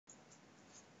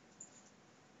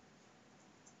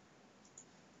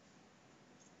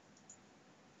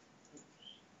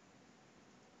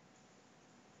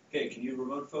Okay, can you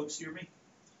remote folks hear me?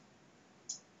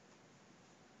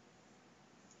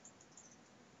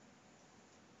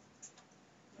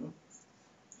 No?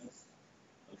 Yes?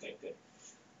 Okay, good.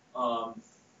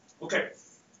 Okay.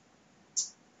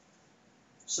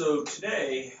 So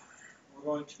today we're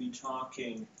going to be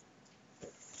talking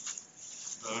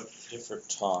about a different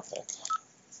topic.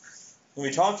 We'll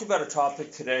be talking about a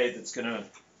topic today that's going to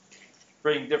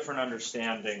bring different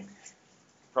understanding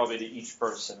probably to each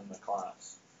person in the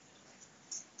class.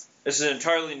 This is an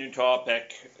entirely new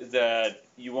topic that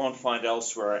you won't find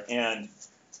elsewhere, and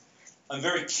I'm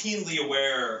very keenly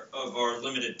aware of our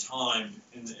limited time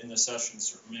in the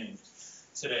sessions that remain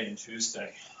today and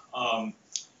Tuesday. And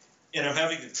I'm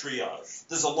having to triage.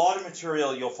 There's a lot of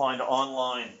material you'll find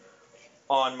online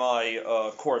on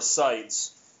my course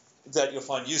sites that you'll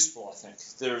find useful, I think.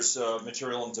 There's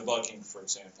material in debugging, for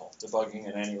example, debugging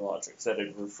in AnyLogic that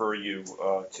I'd refer you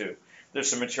to.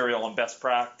 There's some material on best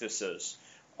practices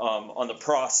on the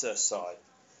process side,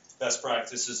 best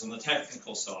practices on the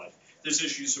technical side. There's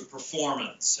issues of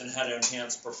performance and how to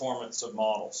enhance performance of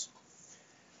models.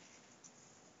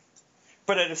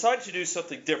 But I decided to do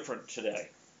something different today.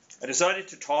 I decided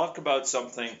to talk about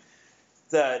something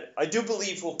that I do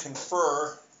believe will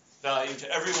confer value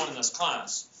to everyone in this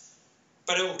class,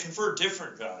 but it will confer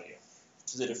different value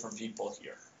to the different people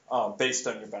here based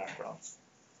on your backgrounds.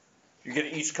 You're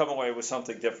going to each come away with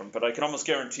something different, but I can almost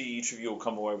guarantee each of you will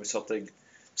come away with something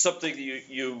that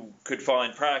you could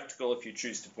find practical if you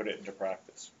choose to put it into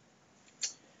practice.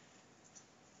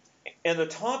 And the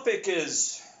topic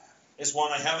is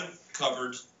one I haven't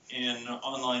covered in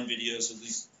online videos, at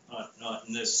least not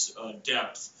in this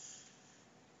depth.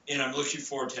 And I'm looking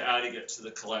forward to adding it to the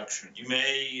collection. You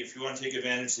may, if you want to take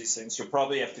advantage of these things, you'll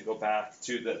probably have to go back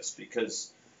to this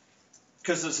because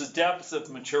there's a depth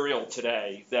of material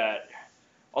today that,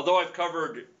 although I've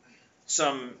covered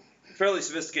some fairly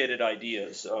sophisticated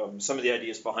ideas, some of the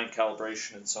ideas behind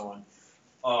calibration and so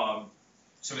on,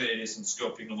 some of the ideas in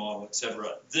scoping the model,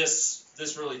 etc., this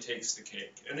really takes the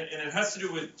cake. And it has to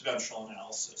do with dimensional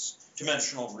analysis,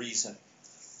 dimensional reasoning,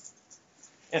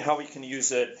 and how we can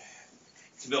use it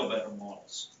to build better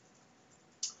models.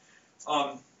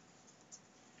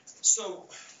 So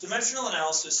dimensional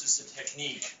analysis is a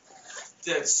technique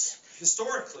that's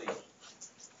historically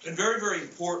been very, very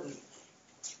important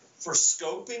for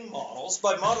scoping models.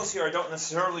 By models here, I don't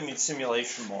necessarily mean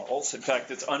simulation models. In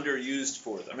fact, it's underused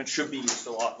for them. It should be used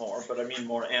a lot more, but I mean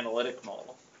more analytic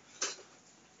models.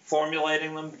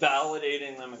 Formulating them,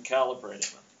 validating them, and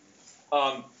calibrating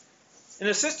them. In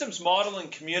the systems modeling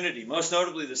community, most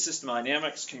notably the system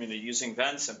dynamics community using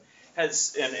Vensim,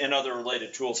 has, and other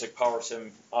related tools like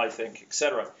PowerSim, I think,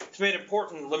 etc., has made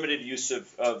important limited use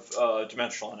of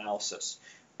dimensional analysis.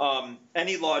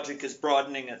 AnyLogic is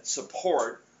broadening its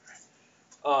support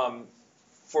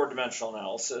for dimensional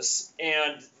analysis,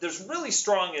 and there's really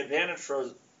strong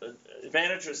advantages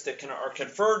that are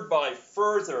conferred by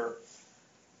further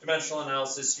dimensional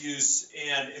analysis use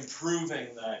and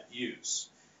improving that use.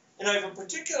 And I have a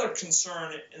particular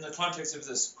concern in the context of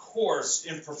this course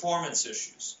in performance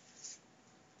issues.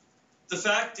 The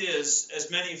fact is,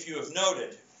 as many of you have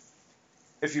noted,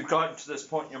 if you've gotten to this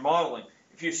point in your modeling,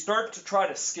 if you start to try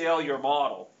to scale your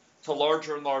model to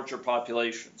larger and larger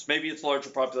populations, maybe it's larger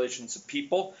populations of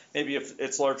people, maybe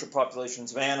it's larger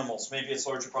populations of animals, maybe it's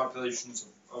larger populations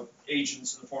of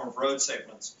agents in the form of road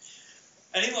segments,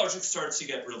 AnyLogic starts to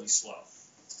get really slow.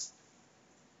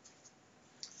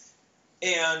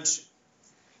 And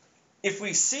if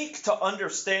we seek to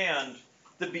understand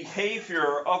the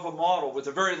behavior of a model with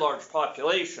a very large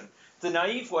population, the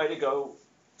naive way to go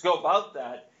about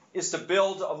that is to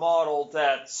build a model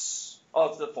that's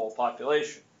of the full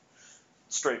population.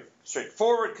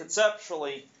 Straightforward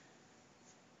conceptually,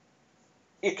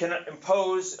 it can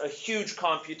impose a huge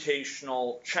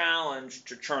computational challenge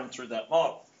to churn through that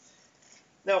model.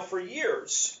 Now, for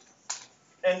years,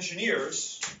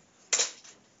 engineers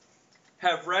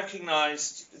have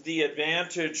recognized the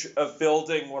advantage of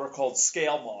building what are called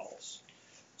scale models.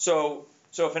 So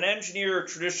if an engineer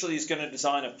traditionally is going to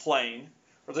design a plane,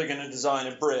 or they're going to design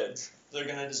a bridge, they're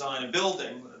going to design a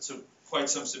building, that's quite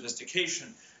some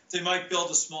sophistication, they might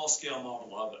build a small-scale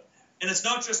model of it. And it's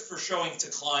not just for showing to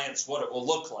clients what it will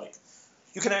look like.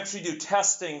 You can actually do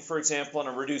testing, for example, in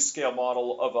a reduced-scale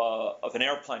model of an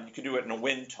airplane. You can do it in a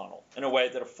wind tunnel in a way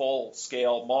that a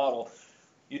full-scale model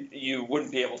you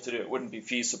wouldn't be able to do. It wouldn't be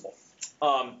feasible.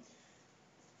 And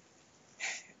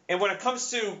when it comes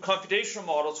to computational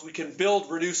models, we can build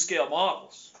reduced-scale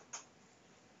models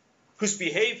whose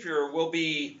behavior will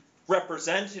be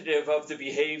representative of the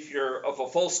behavior of a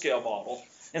full-scale model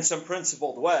in some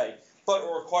principled way. but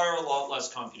will require a lot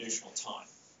less computational time.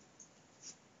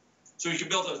 So we can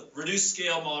build a reduced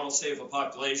scale model, say, of a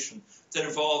population that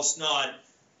involves not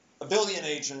a billion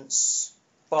agents,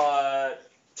 but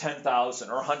 10,000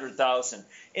 or 100,000,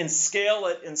 and scale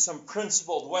it in some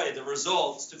principled way, the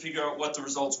results, to figure out what the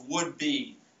results would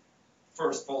be for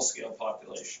a full-scale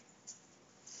population.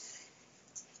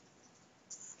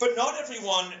 But not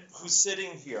everyone who's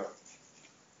sitting here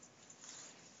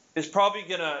is probably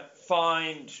going to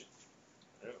find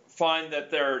that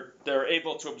they're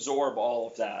able to absorb all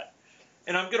of that.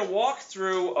 And I'm going to walk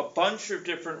through a bunch of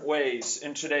different ways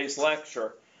in today's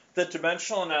lecture that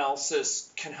dimensional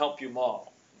analysis can help you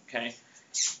model. Okay?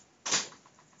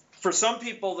 For some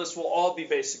people, this will all be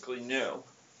basically new.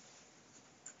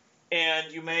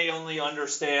 And you may only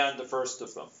understand the first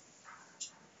of them.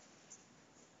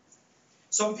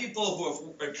 Some people who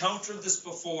have encountered this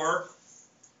before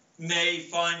may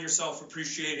find yourself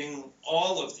appreciating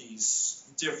all of these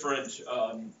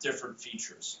different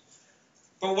features.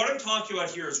 But what I'm talking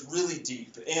about here is really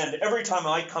deep. And every time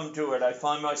I come to it, I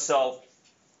find myself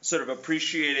sort of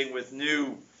appreciating with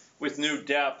new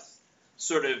depth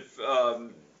sort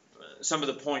of some of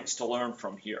the points to learn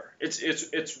from here.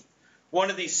 It's one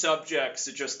of these subjects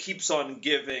that just keeps on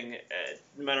giving,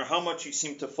 no matter how much you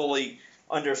seem to fully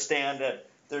understand it,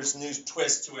 there's new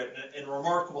twists to it and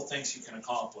remarkable things you can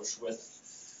accomplish with.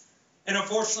 And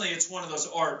unfortunately, it's one of those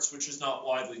arts which is not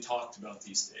widely talked about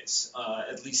these days,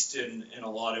 at least in a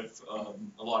lot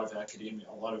of academia,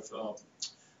 a lot of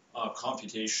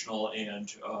computational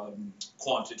and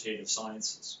quantitative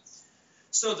sciences.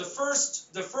 So the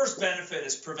first benefit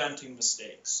is preventing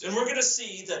mistakes. And we're going to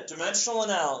see that dimensional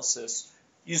analysis,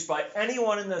 used by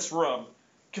anyone in this room,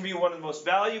 can be one of the most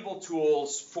valuable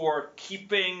tools for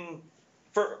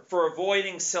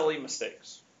avoiding silly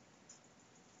mistakes.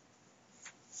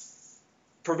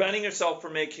 Preventing yourself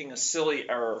from making a silly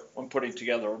error when putting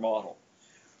together a model.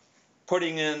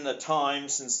 Putting in the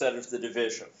times instead of the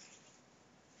division.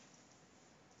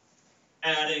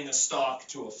 Adding a stock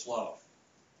to a flow.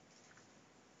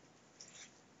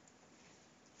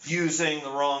 Using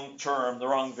the wrong term, the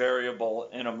wrong variable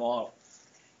in a model.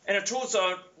 And it turns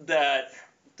out that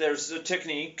there's a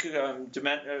technique,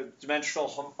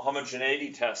 dimensional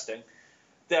homogeneity testing,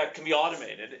 that can be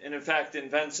automated. And in fact, in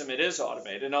Vensim, it is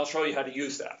automated. And I'll show you how to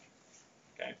use that.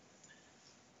 Okay.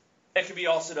 It can be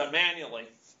also done manually.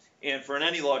 And for an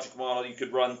AnyLogic model, you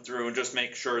could run through and just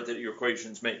make sure that your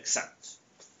equations make sense.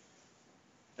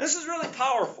 This is really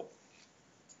powerful.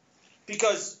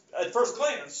 Because at first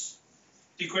glance,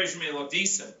 the equation may look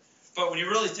decent, but when you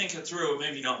really think it through, it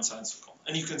may be nonsensical.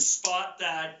 And you can spot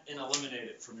that and eliminate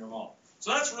it from your model.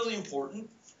 So that's really important.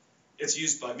 It's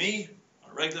used by me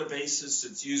on a regular basis.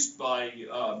 It's used by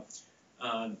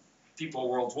people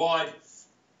worldwide.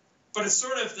 But it's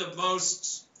sort of the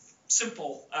most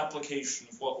simple application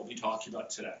of what we'll be talking about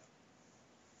today.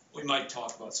 We might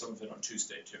talk about some of it on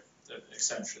Tuesday, too, the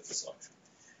extension of this lecture.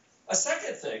 A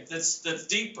second thing that's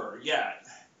deeper yet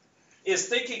is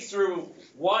thinking through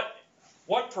what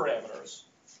parameters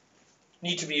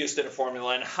need to be used in a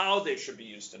formula and how they should be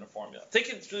used in a formula.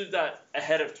 Thinking through that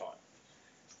ahead of time.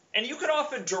 And you can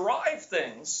often derive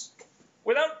things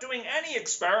without doing any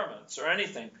experiments or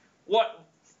anything. What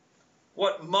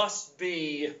must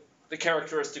be the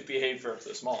characteristic behavior of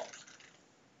this model?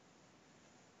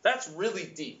 That's really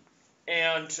deep.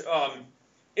 And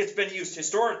it's been used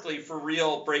historically for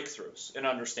real breakthroughs in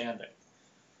understanding.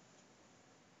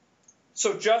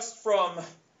 So just from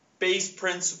base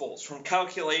principles, from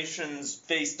calculations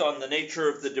based on the nature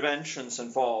of the dimensions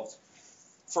involved,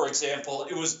 for example,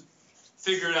 it was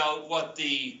figured out what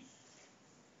the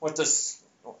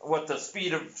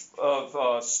speed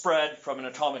of spread from an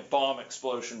atomic bomb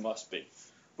explosion must be,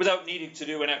 without needing to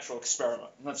do an actual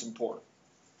experiment. And that's important.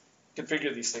 You can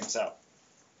figure these things out.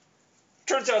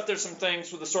 Turns out there's some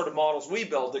things with the sort of models we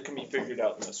build that can be figured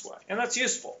out in this way. And that's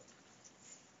useful.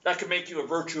 That can make you a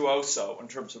virtuoso in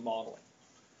terms of modeling.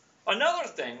 Another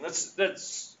thing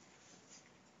that's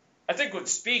I think would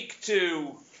speak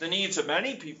to the needs of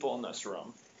many people in this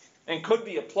room and could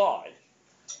be applied,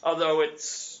 although it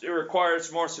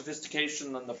requires more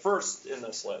sophistication than the first in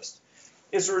this list,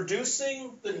 is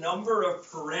reducing the number of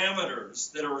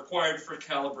parameters that are required for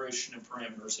calibration and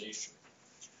parameterization.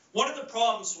 One of the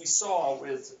problems we saw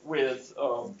with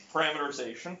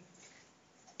parameterization,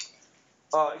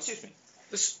 excuse me,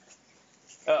 this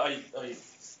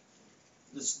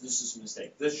is a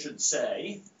mistake. This should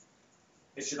say,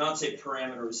 it should not say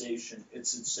parameterization. It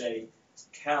should say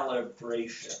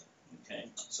calibration. Okay,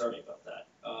 sorry about that.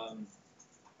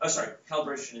 Sorry,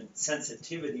 calibration and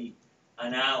sensitivity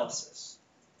analysis.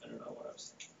 I don't know what I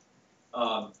was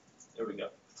thinking. There we go.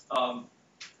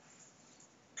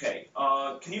 Okay,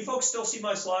 can you folks still see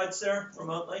my slides there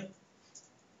remotely?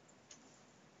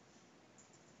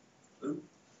 Ooh.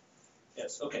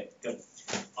 Yes, okay, good.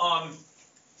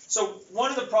 So one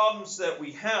of the problems that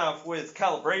we have with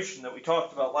calibration that we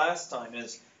talked about last time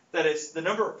is that as the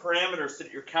number of parameters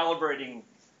that you're calibrating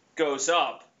goes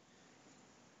up,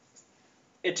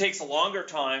 it takes a longer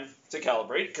time to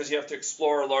calibrate because you have to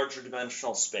explore a larger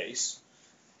dimensional space.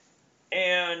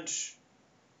 And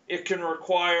it can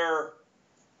require,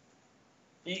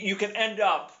 you can end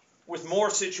up with more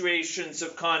situations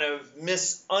of kind of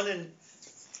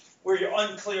where you're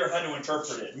unclear how to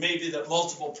interpret it. Maybe that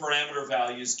multiple parameter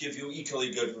values give you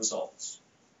equally good results.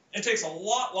 It takes a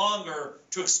lot longer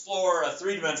to explore a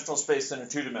 3-dimensional space than a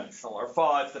 2-dimensional, or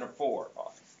 5 than a 4.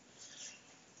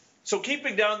 So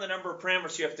keeping down the number of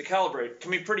parameters you have to calibrate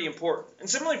can be pretty important. And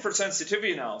similarly for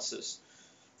sensitivity analysis,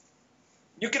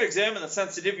 you can examine the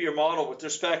sensitivity of your model with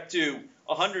respect to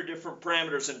 100 different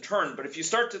parameters in turn, but if you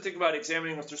start to think about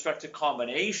examining with respect to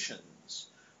combinations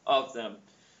of them,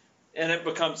 and it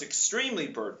becomes extremely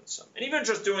burdensome. And even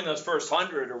just doing those first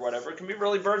 100 or whatever can be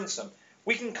really burdensome.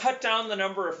 We can cut down the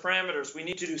number of parameters we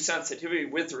need to do sensitivity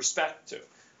with respect to.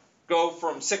 Go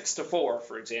from 6 to 4,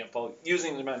 for example,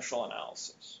 using dimensional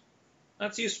analysis.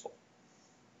 That's useful.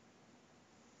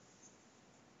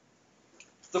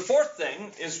 The fourth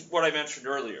thing is what I mentioned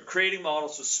earlier, creating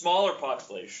models with smaller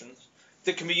populations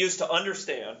that can be used to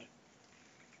understand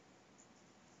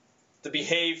the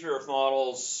behavior of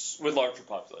models with larger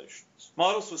populations.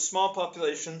 Models with small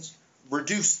populations,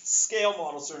 reduced scale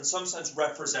models, are in some sense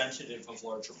representative of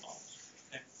larger models.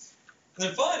 Okay? And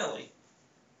then finally,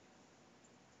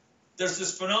 there's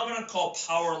this phenomenon called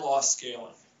power law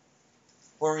scaling,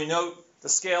 where we note the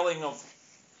scaling of,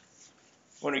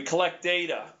 when we collect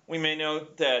data, we may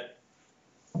note that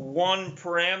one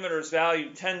parameter's value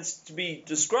tends to be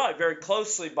described very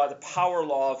closely by the power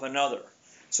law of another.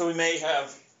 So we may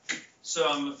have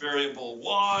some variable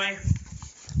y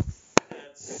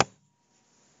that's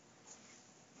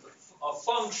a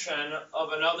function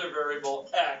of another variable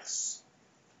x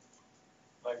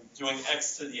by doing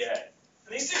x to the a. And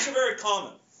these things are very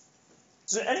common.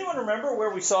 Does anyone remember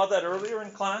where we saw that earlier in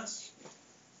class?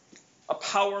 A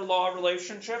power law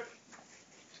relationship?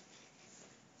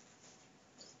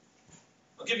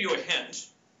 I'll give you a hint.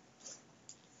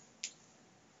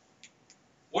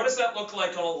 What does that look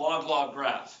like on a log-log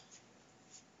graph?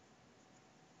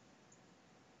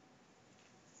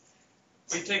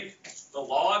 We take the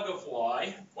log of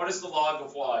y. What is the log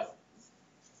of y?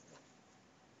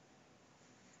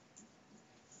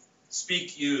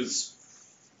 Speak, use.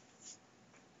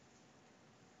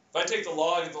 If I take the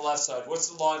log of the left side, what's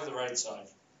the log of the right side?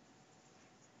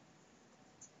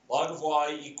 Log of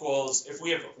y equals, if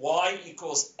we have y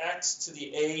equals x to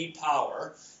the a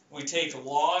power, we take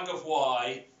log of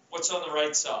y, what's on the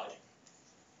right side?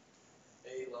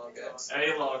 A log x.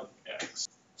 A log x.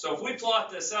 So if we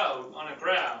plot this out on a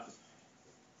graph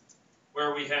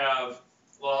where we have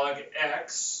log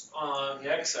x on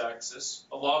the x-axis,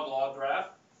 a log-log graph,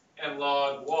 and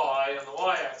log y on the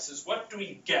y-axis, what do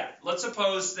we get? Let's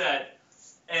suppose that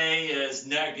a is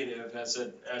negative, as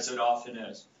it often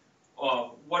is.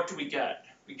 What do we get?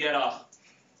 We get a...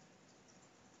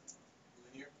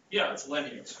 Linear? Yeah, it's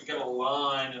linear. So we get a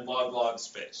line in log-log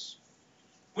space.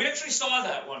 We actually saw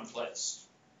that one place.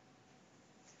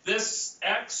 This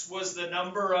x was the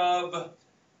number of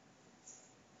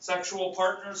sexual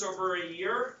partners over a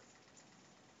year,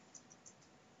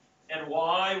 and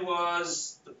y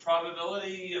was the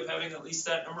probability of having at least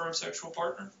that number of sexual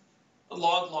partners. The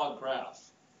log-log graph.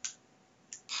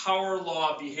 Power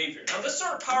law behavior. Now, this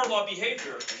sort of power law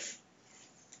behavior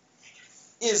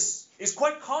is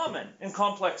quite common in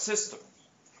complex systems,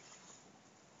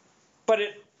 but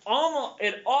it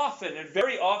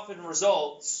very often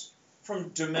results from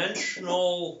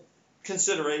dimensional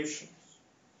considerations.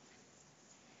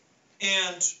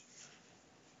 And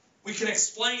we can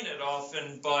explain it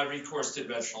often by recourse to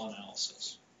dimensional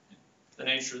analysis, the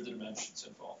nature of the dimensions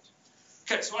involved.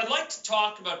 Okay, so I'd like to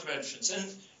talk about dimensions. And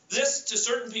this, to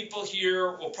certain people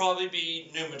here, will probably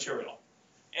be new material.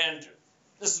 And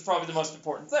this is probably the most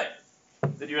important thing,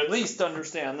 that you at least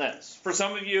understand this. For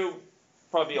some of you,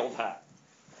 probably old hat.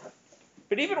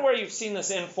 But even where you've seen this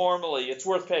informally, it's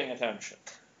worth paying attention,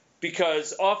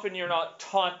 because often you're not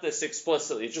taught this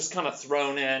explicitly. It's just kind of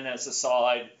thrown in as a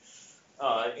side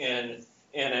in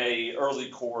a early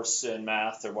course in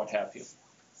math or what have you.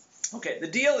 Okay, the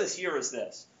deal is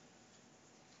this.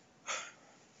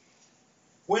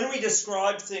 When we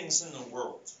describe things in the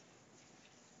world,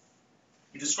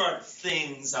 we describe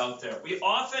things out there, we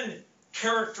often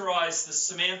characterize the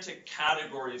semantic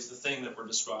category of the thing that we're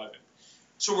describing.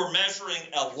 So we're measuring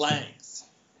a length.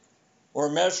 We're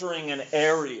measuring an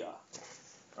area,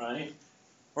 right?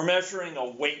 We're measuring a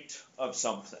weight of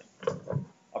something,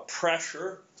 a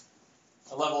pressure,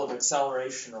 a level of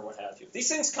acceleration, or what have you. These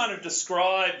things kind of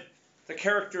describe the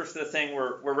character of the thing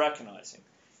we're recognizing.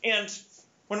 And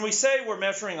when we say we're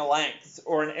measuring a length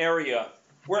or an area,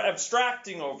 we're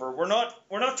abstracting over. We're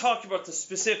not talking about the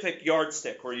specific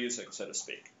yardstick we're using, so to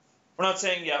speak. We're not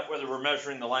saying yet whether we're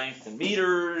measuring the length in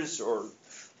meters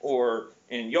or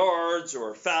in yards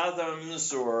or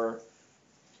fathoms or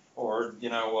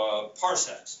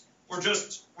parsecs. We're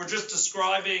just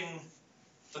describing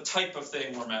the type of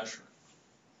thing we're measuring.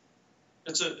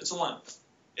 It's a length.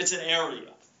 It's an area.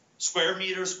 Square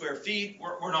meters, square feet.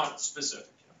 We're not specific.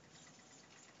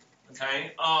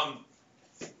 Okay.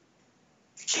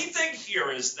 The key thing here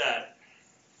is that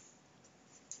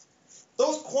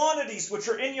those quantities which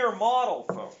are in your model,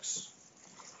 folks,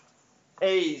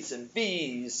 A's and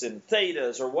B's and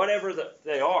thetas or whatever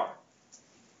they are,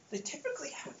 they typically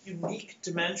have unique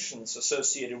dimensions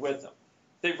associated with them.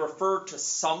 They refer to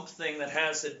something that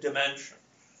has a dimension.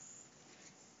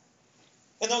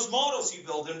 And those models you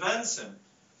build in Vensim,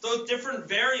 those different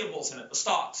variables in it, the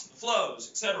stocks, the flows,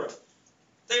 etc.,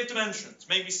 they have dimensions.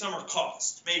 Maybe some are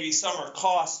cost. Maybe some are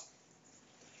cost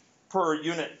per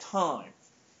unit time.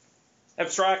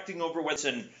 Abstracting over what's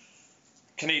in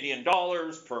Canadian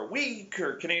dollars per week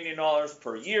or Canadian dollars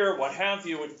per year, what have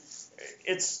you.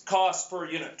 It's cost per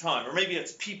unit time. Or maybe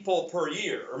it's people per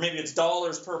year. Or maybe it's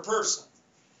dollars per person.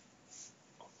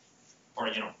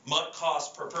 Or, mud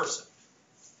cost per person.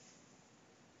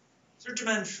 There are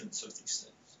dimensions of these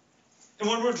things. And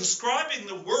when we're describing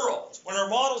the world, when our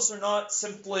models are not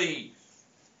simply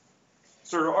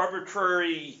sort of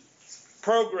arbitrary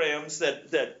programs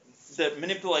that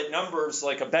manipulate numbers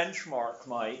like a benchmark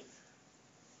might,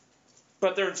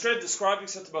 but they're instead describing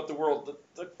something about the world,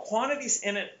 the quantities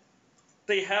in it,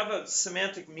 they have a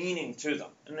semantic meaning to them,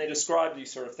 and they describe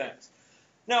these sort of things.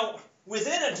 Now,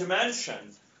 within a dimension,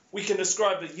 we can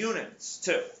describe the units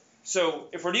too. So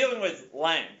if we're dealing with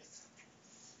length,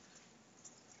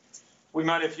 we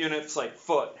might have units like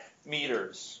foot,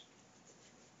 meters,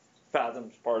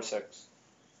 fathoms, parsecs,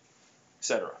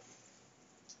 etc.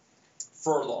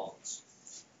 Furlongs.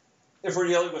 If we're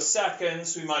dealing with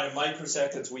seconds, we might have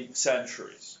microseconds, weeks,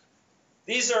 centuries.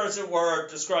 These are, as it were,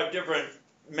 describe different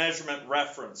measurement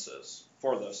references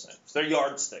for those things. They're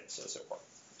yardsticks, as it were,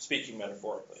 speaking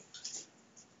metaphorically.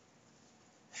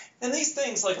 And these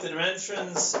things, like the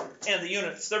dimensions and the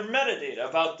units, they're metadata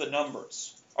about the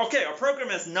numbers. Okay, our program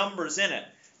has numbers in it,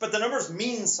 but the numbers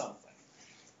mean something.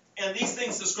 And these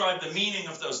things describe the meaning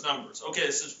of those numbers. Okay,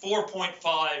 this is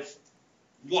 4.5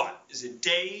 what? Is it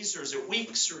days, or is it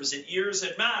weeks, or is it years?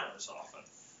 It matters often.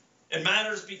 It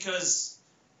matters because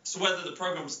it's whether the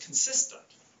program is consistent,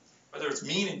 whether it's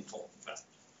meaningful, in fact.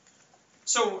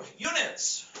 So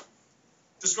units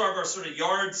describe our sort of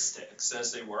yardsticks,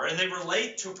 as they were, and they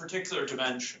relate to a particular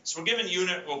dimension. So a given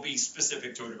unit will be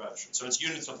specific to a dimension. So it's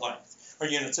units of length, or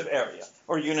units of area,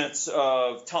 or units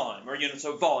of time, or units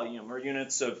of volume, or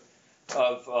units of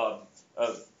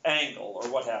angle, or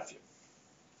what have you.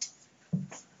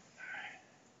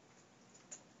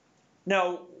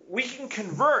 Now, we can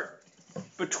convert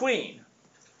between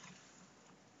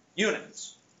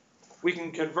units. We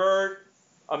can convert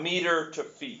a meter to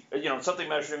feet, something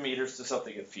measured in meters to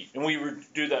something in feet, and we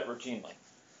do that routinely.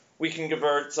 We can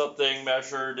convert something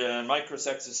measured in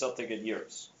microseconds to something in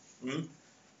years.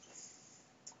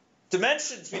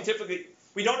 Dimensions,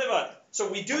 we don't have so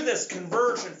we do this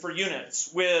conversion for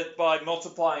units by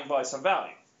multiplying by some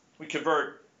value. We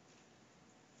convert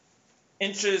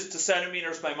inches to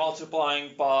centimeters by multiplying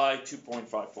by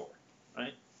 2.54,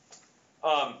 right?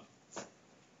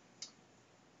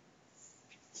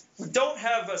 We don't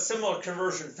have a similar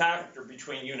conversion factor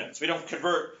between units. We don't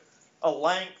convert a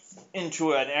length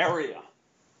into an area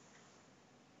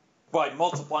by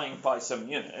multiplying by some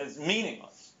unit. It's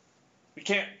meaningless. We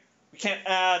can't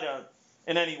add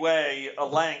in any way a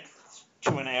length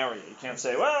to an area. You can't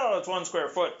say, well, it's 1 square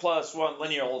foot plus 1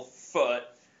 linear foot,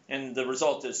 and the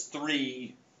result is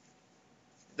 3.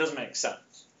 It doesn't make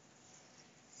sense.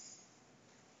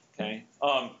 Okay?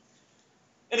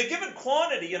 And a given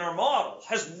quantity in our model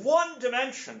has one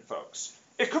dimension, folks.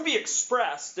 It could be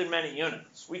expressed in many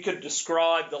units. We could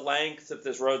describe the length of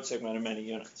this road segment in many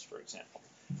units, for example.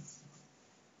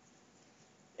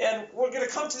 And we're going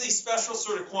to come to these special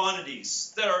sort of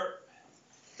quantities that are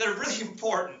really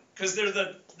important, because they're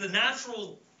the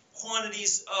natural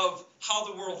quantities of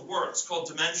how the world works, called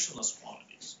dimensionless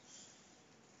quantities.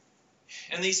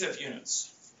 And these have units.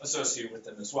 associated with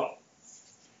them as well.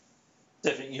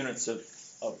 Different units of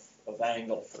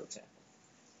angle, for example.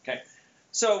 Okay,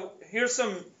 so here's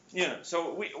some units.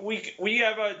 So we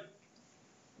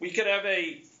could have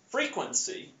a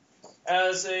frequency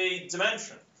as a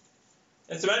dimension.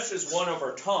 And dimension is 1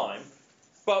 over time,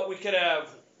 but we could have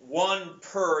 1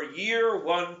 per year,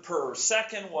 1 per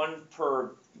second, 1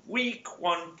 per week,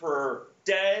 1 per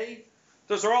day.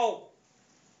 Those are all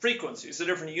frequencies, the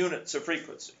different units of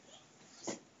frequency.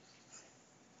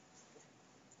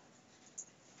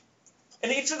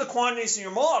 And each of the quantities in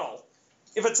your model,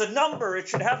 if it's a number, it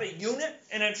should have a unit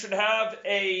and it should have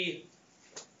a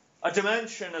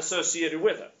dimension associated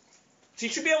with it. So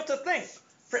you should be able to think.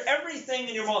 For everything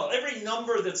in your model, every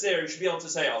number that's there, you should be able to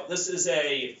say, oh, this is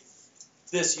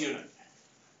this unit.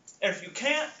 And if you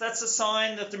can't, that's a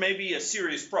sign that there may be a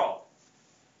serious problem.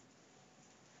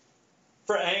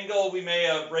 For angle, we may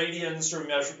have radians or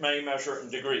may measure it in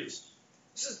degrees.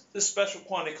 This is this special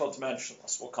quantity called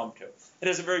dimensionless we'll come to. It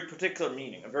has a very particular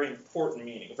meaning, a very important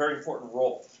meaning, a very important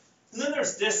role. And then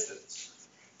there's distance,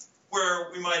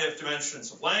 where we might have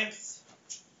dimensions of length,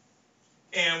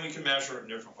 and we can measure it in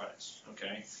different ways,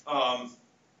 okay?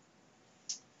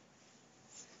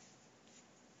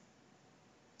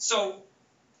 So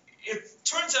it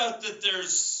turns out that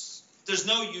there's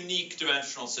no unique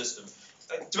dimensional system.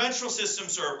 Dimensional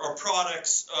systems are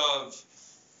products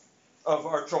of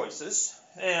our choices,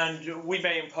 and we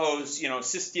may impose,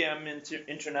 Système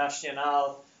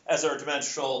International as our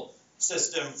dimensional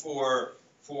system for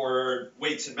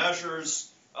weights and measures.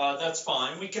 That's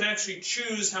fine. We can actually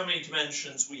choose how many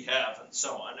dimensions we have and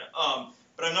so on.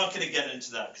 But I'm not going to get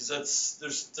into that because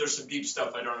there's some deep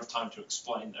stuff I don't have time to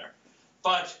explain there.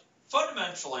 But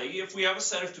fundamentally, if we have a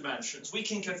set of dimensions, we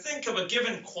can think of a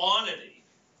given quantity.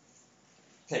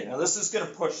 Okay, now this is going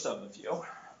to push some of you.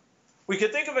 We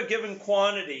could think of a given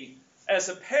quantity as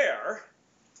a pair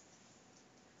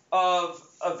of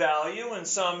a value and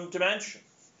some dimension.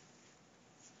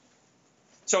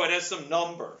 So it has some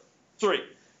number, 3.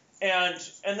 And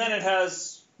then it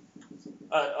has,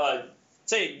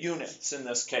 say, units in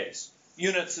this case,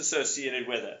 units associated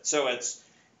with it. So it's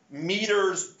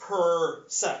meters per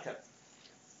second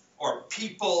or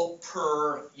people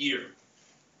per year.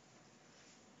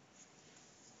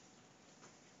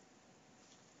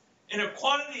 And if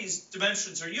quantities,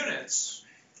 dimensions, or units,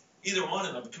 either one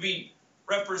of them, could be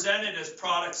represented as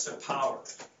products of power,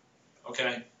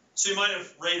 okay? So you might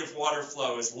have rate of water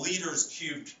flow as liters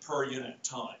cubed per unit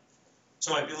time.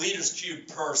 So it might be liters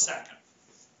cubed per second,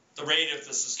 the rate of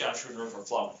the Saskatchewan River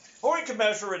flowing. Or we could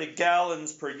measure it in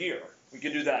gallons per year. We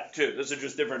could do that too. Those are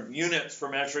just different units for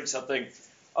measuring something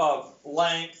of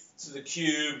length to the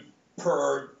cube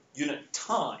per unit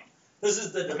time. This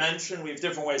is the dimension. We have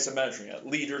different ways of measuring it.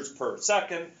 Liters per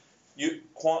second,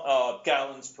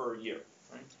 gallons per year.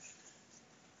 Right?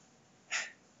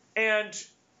 And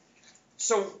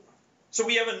so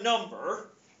we have a number.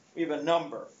 We have a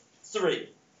number, 3.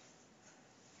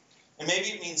 And maybe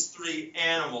it means 3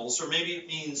 animals, or maybe it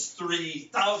means 3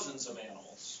 thousands of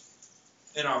animals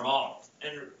in our model.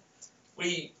 And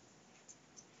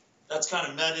that's kind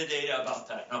of metadata about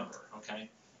that number, okay?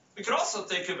 We could also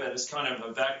think of it as kind of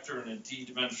a vector in a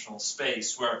d-dimensional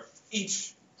space where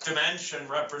each dimension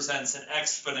represents an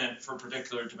exponent for a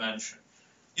particular dimension.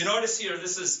 You notice here,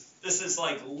 this is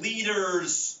like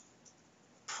liters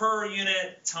per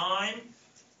unit time.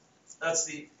 That's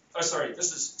the, this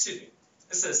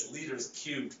says liters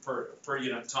cubed per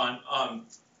unit time,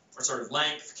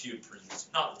 length cubed per unit,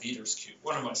 not liters cubed.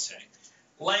 What am I saying?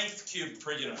 Length cubed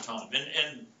per unit time,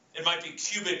 and it might be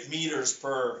cubic meters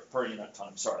per unit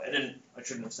time. Sorry, I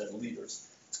shouldn't have said liters.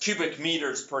 It's cubic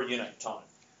meters per unit time.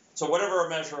 So whatever a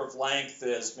measure of length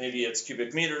is, maybe it's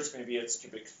cubic meters, maybe it's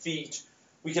cubic feet.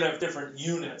 We can have different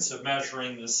units of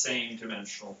measuring the same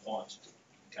dimensional quantity.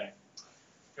 Okay,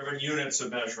 different units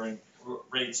of measuring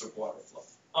rates of water flow.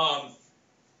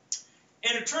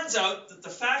 And it turns out that the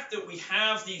fact that we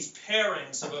have these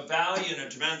pairings of a value and a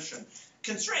dimension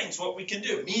constrains what we can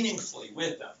do meaningfully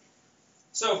with them.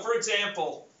 So, for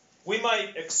example, we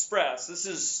might express, this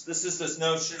is this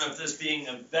notion of this being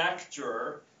a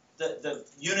vector, that the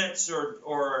units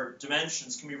or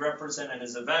dimensions can be represented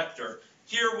as a vector.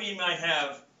 Here we might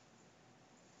have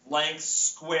length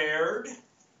squared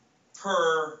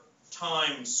per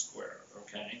time squared,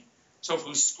 okay? So if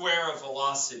we square a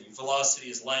velocity,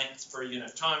 velocity is length per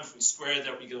unit time. If we square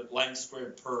that, we get length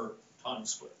squared per time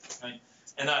squared, okay?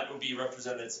 And that would be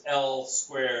represented as L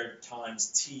squared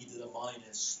times t to the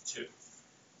minus 2.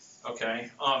 Okay.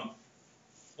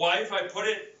 Why, if I put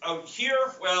it out here,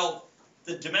 well,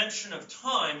 the dimension of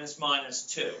time is minus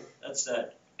 2. That's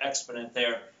that exponent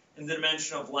there. and the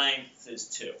dimension of length is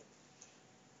 2.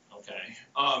 Okay.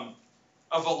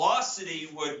 A velocity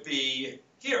would be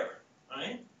here,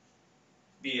 right?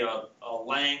 Be a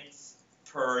length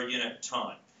per unit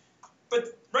time. But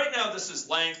right now this is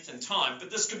length and time, but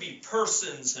this could be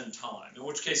persons and time, in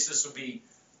which case this would be,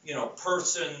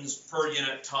 persons per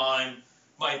unit time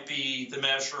might be the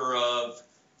measure of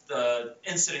the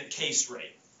incident case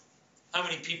rate. How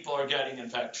many people are getting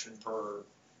infection per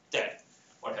day,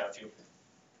 what have you.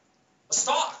 A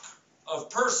stock of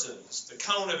persons, the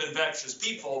count of infectious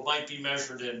people might be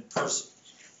measured in persons,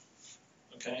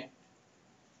 okay?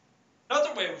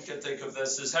 Another way we could think of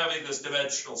this is having this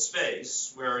dimensional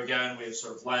space, where again we have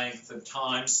sort of length and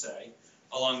time, say,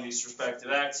 along these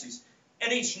respective axes,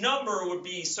 and each number would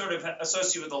be sort of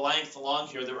associated with a length along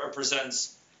here that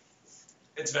represents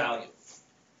its value.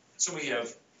 So we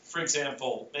have, for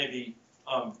example, maybe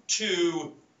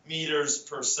 2 meters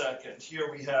per second. Here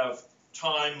we have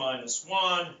time minus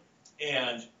 1,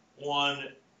 and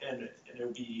 1, and it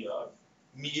would be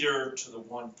meter to the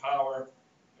 1 power.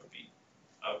 It would be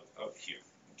out here,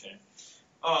 okay?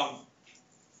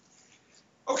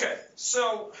 Okay,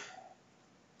 so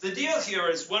the deal here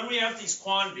is when we have these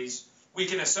quantities, we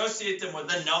can associate them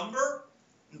with a number,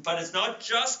 but it's not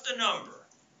just a number.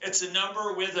 It's a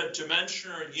number with a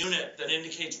dimension or a unit that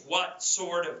indicates what's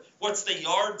the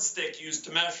yardstick used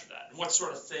to measure that, and what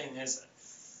sort of thing is it.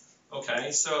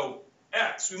 Okay, so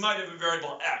x, we might have a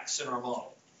variable x in our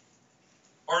model,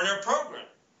 or in our program,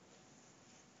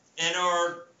 in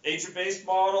our agent-based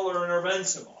model, or in our Venn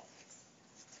model.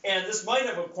 And this might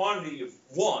have a quantity of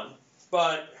 1,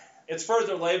 but it's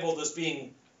further labeled as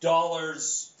being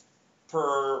dollars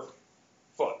per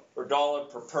foot, or dollar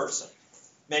per person.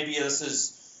 Maybe this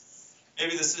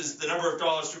is the number of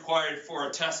dollars required for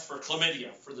a test for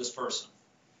chlamydia for this person.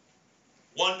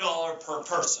 $1 per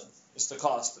person is the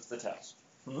cost of the test.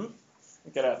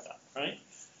 We could have that, right?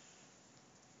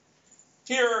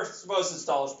 Here, suppose it's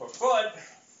dollars per foot.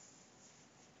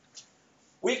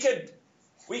 We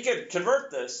could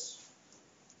convert this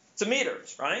to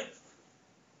meters, right?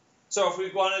 So if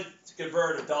we wanted to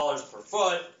convert a dollars per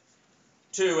foot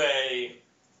to a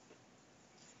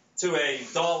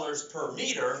dollars per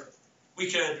meter, we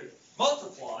could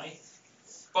multiply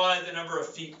by the number of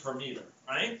feet per meter,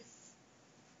 right?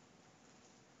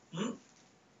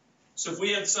 So if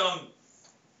we had something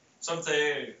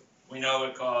we know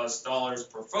it costs dollars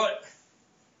per foot,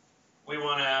 we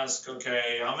want to ask,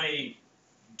 okay, how many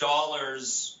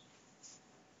dollars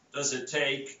does it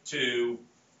take to,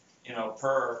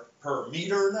 per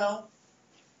meter now?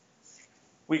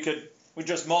 We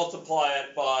just multiply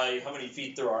it by how many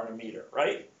feet there are in a meter,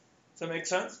 right? Does that make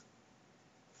sense?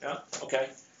 Yeah? Okay.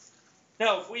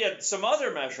 Now, if we had some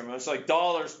other measurements, like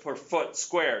dollars per foot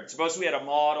squared, suppose we had a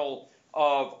model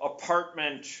of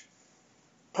apartment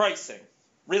pricing,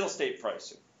 real estate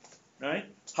pricing, right?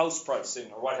 House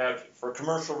pricing or what have you, for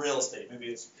commercial real estate, maybe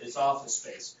it's office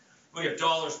space. We have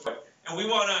dollars per, and we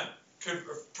want to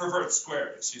per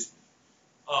square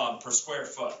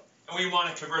foot. And we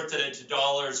want to convert that into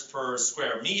dollars per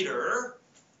square meter.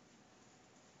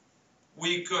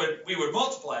 We would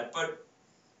multiply it, but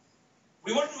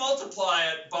we wouldn't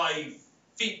multiply it by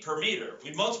feet per meter.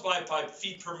 We'd multiply it by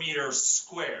feet per meter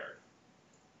squared.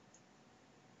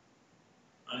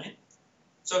 Right?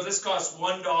 So if this costs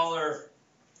 $1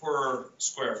 per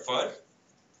square foot,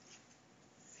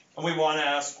 and we want to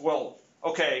ask, well,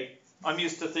 okay, I'm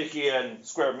used to thinking in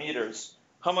square meters.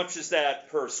 How much is that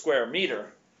per square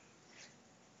meter?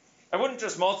 I wouldn't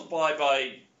just multiply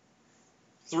by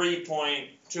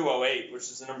 3.208, which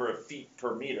is the number of feet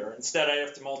per meter. Instead, I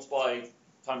have to multiply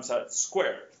times that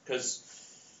squared because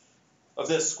of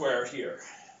this square here,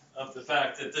 of the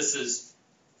fact that this is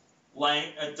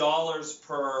dollars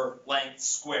per length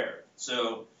squared.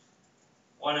 So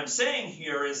what I'm saying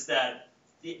here is that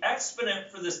the exponent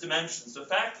for this dimension, the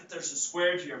fact that there's a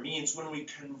squared here, means when we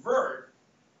convert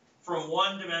from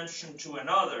one dimension to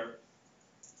another,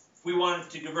 we want it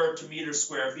to convert to meters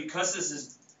squared, because this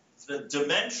is the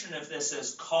dimension of this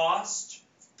is cost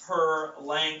per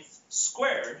length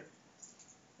squared.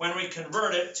 When we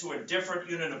convert it to a different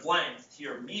unit of length,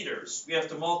 here meters, we have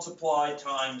to multiply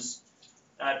times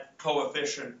that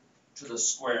coefficient to the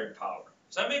squared power.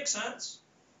 Does that make sense?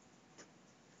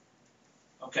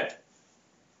 Okay.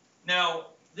 Now,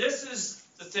 this is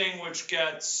the thing which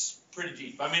gets pretty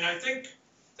deep. I mean, I think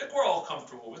we're all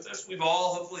comfortable with this. We've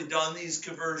all hopefully done these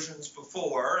conversions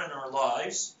before in our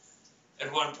lives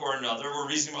at one point or another. We're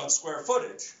reasoning about square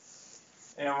footage.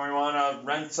 And we want to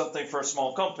rent something for a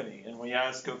small company. And we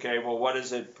ask, okay, well, what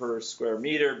is it per square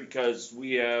meter? Because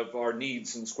we have our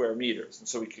needs in square meters. And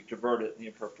so we could convert it in the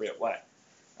appropriate way.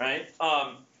 right?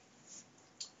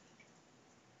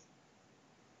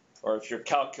 Or if you're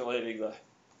calculating the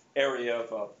area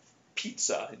of a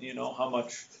pizza, and you know how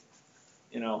much,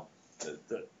 you know,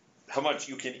 how much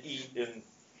you can eat in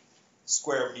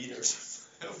square meters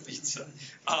of pizza,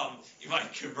 you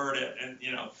might convert it, and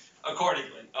you know,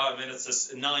 accordingly. And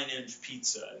it's a 9-inch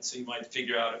pizza, and so you might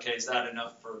figure out, okay, is that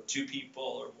enough for 2 people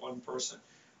or 1 person?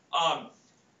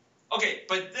 Okay,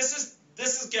 but this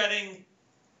is getting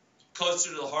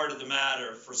closer to the heart of the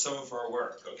matter for some of our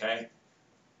work. Okay,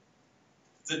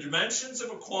 the dimensions of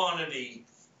a quantity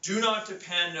do not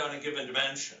depend on a given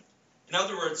dimension. In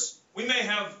other words, we may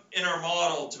have in our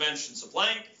model dimensions of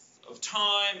length, of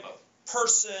time, of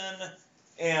person,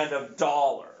 and of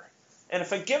dollar. And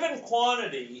if a given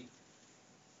quantity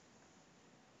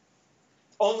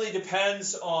only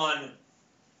depends on,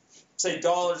 say,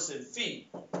 dollars in feet,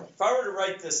 if I were to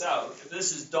write this out, if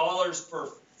this is dollars per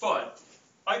foot,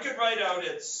 I could write out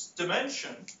its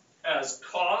dimension as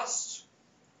cost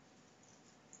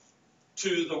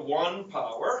to the 1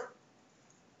 power,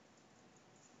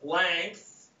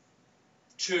 length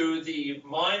to the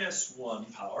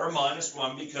 -1 power,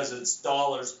 -1 because it's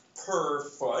dollars per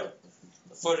foot.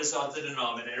 The foot is on the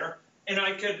denominator. And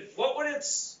I could, what would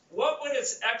its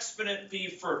exponent be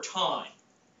for time?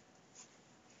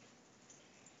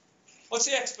 What's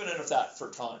the exponent of that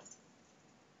for time?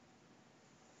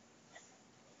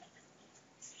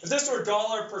 If this were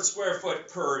dollar per square foot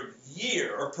per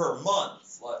year, or per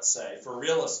month, let's say, for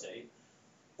real estate,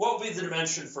 what would be the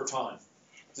dimension for time?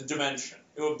 The dimension.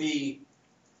 It would be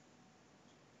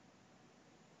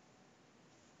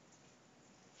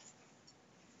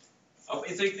help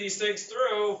me think these things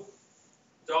through.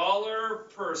 Dollar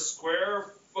per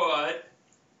square foot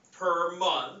per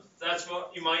month. That's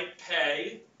what you might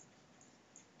pay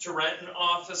to rent an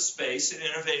office space in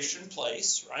Innovation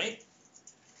Place, right?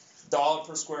 Dollar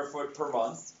per square foot per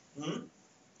month.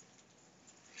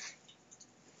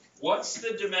 What's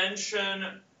the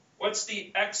dimension? What's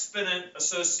the exponent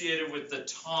associated with the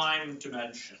time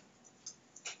dimension?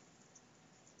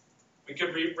 We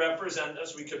could represent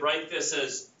this. We could write this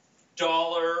as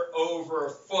dollar over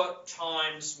foot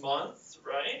times month,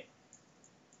 right?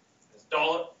 It's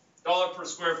dollar per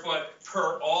square foot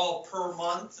per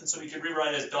month, and so we could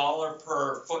rewrite it as dollar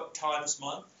per foot times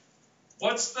month.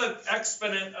 What's the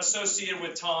exponent associated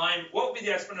with time? What would be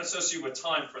the exponent associated with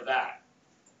time for that?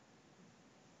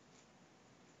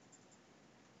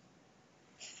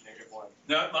 -1.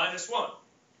 No, -1.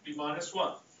 It'd be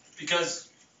 -1 because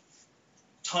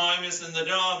time is in the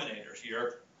denominator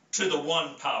here to the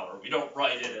 1 power. We don't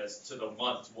write it as to the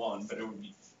month 1, but it would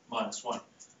be -1.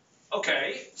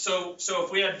 Okay, so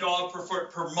if we had dollar per foot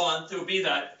per month, it would be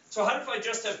that. So how if I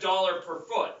just have dollar per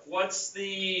foot? What's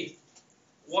the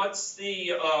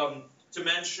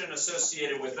dimension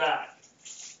associated with that?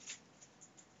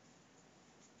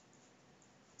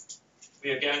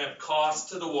 We again have cost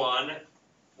to the 1,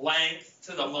 length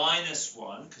to the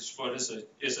 -1, because foot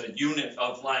is a unit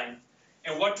of length.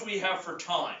 And what do we have for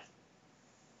time?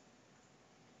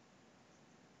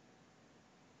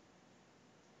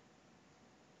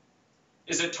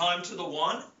 Is it time to the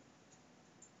 1?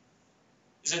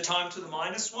 Is it time to the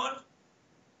 -1?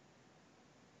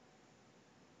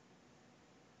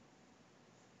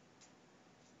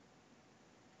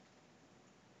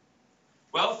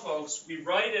 Well, folks, we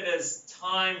write it as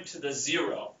time to the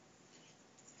 0.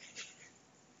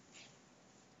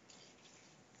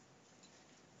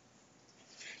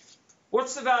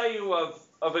 What's the value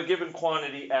of a given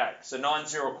quantity x, a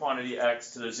non-zero quantity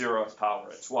x to the 0th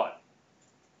power? It's what?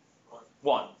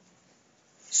 1.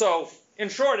 So, in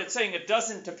short, it's saying it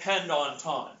doesn't depend on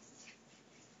time.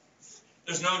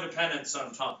 There's no dependence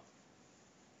on time.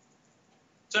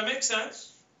 Does that make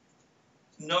sense?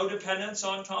 No dependence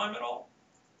on time at all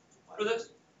for this?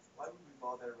 Why would we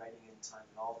bother writing in time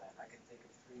at all then? I can think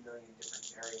of 3 million different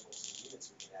variables and units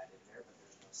we could add in there, but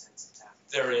there's no sense in tapping.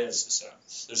 There is a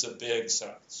sense. There's a big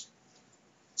sense.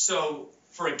 So,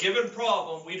 for a given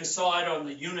problem, we decide on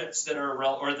the units that are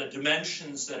or the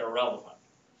dimensions that are relevant.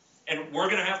 And we're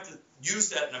going to have to use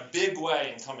that in a big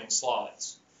way in coming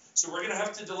slides. So we're going to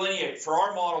have to delineate for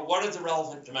our model what are the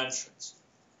relevant dimensions.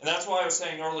 And that's why I was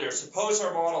saying earlier, suppose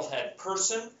our model had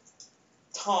person,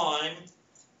 time,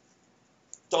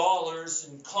 dollars,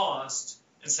 and cost,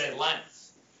 and say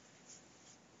length.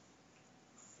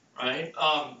 Right?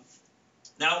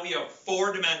 Now we have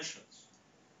 4 dimensions.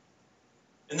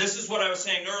 And this is what I was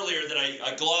saying earlier that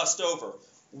I glossed over.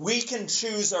 We can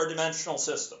choose our dimensional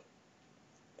system.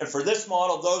 And for this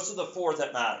model, those are the 4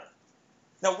 that matter.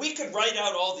 Now, we could write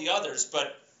out all the others,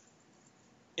 but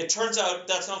it turns out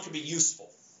that's not going to be useful,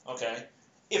 okay?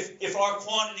 if our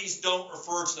quantities don't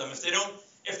refer to them, if they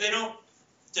don't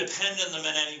depend on them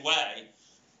in any way,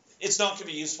 it's not going to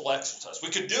be a useful exercise. We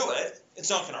could do it. It's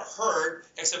not going to hurt,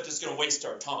 except it's going to waste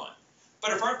our time.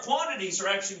 But if our quantities are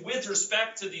actually with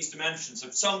respect to these dimensions,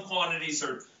 if some quantities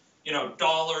are,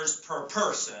 dollars per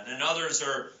person, and others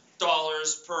are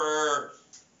dollars per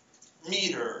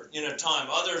meter, time,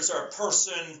 others are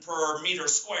person per meter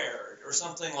squared, or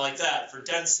something like that for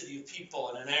density of people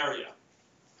in an area,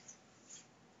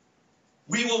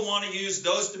 we will want to use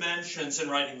those dimensions in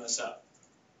writing this up,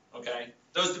 okay?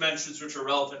 Those dimensions which are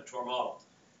relevant to our model.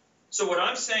 So what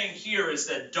I'm saying here is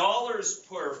that dollars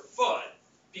per foot,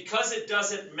 because it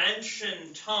doesn't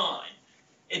mention time,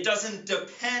 it doesn't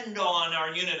depend on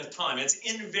our unit of time. It's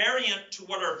invariant to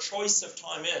what our choice of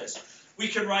time is. We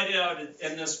can write it out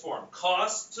in this form.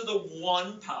 Cost to the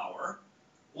 1 power,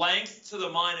 length to the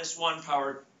minus 1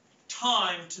 power,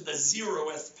 time to the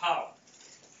 0th power.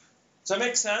 Does that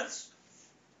make sense?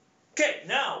 Okay,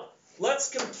 now let's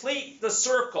complete the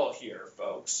circle here,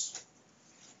 folks.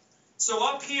 So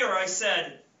up here I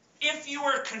said, if you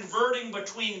are converting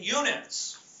between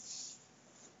units,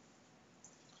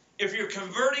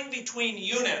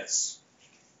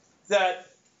 that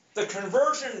the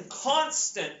conversion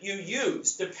constant you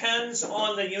use depends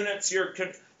on the units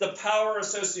the power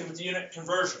associated with the unit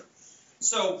conversion.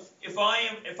 So if I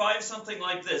have something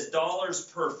like this, dollars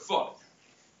per foot,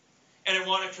 and I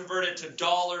want to convert it to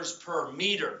dollars per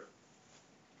meter,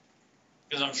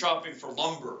 because I'm shopping for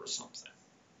lumber or something,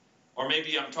 or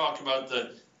maybe I'm talking about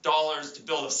the dollars to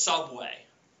build a subway,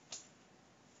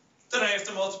 then I have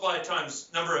to multiply it times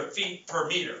number of feet per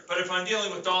meter. But if I'm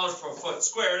dealing with dollars per foot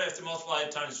squared, I have to multiply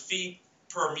it times feet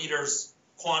per meter's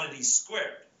quantity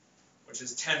squared, which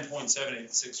is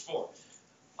 10.7864.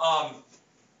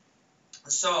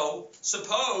 So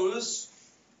suppose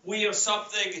we have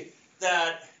something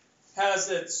that has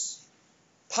its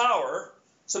power.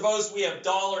 Suppose we have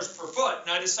dollars per foot,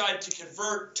 and I decide to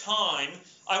convert time.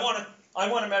 I want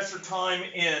to measure time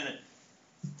in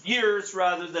years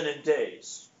rather than in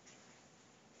days.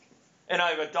 And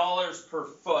I have a dollars per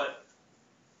foot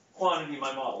quantity in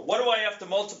my model. What do I have to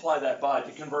multiply that by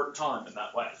to convert time in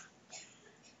that way?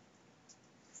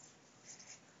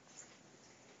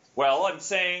 Well, I'm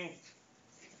saying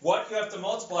what you have to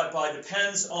multiply it by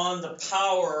depends on the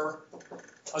power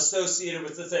associated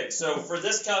with the thing. So for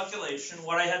this calculation,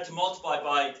 what I had to multiply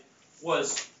by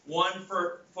was 1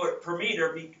 foot per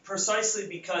meter, precisely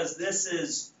because this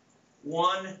is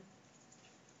 1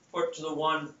 foot to the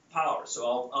 1 power.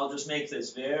 So I'll just make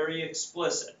this very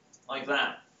explicit, like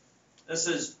that. This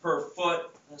is per foot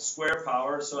square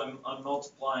power, so I'm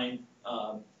multiplying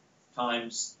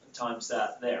times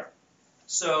that there.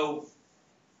 So,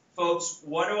 folks,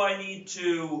 what do I need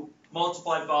to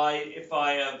multiply by if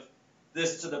I have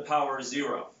this to the power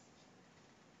 0?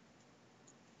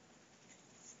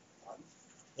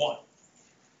 1.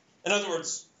 In other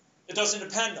words, it doesn't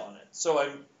depend on it, so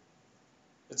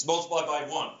it's multiplied by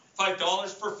 1. If I have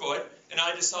dollars per foot, and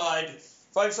I decide,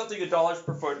 if I have something at dollars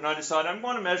per foot, and I decide I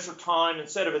want to measure time,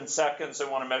 instead of in seconds, I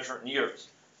want to measure it in years.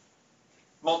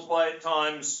 Multiply it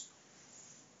times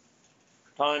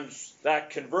that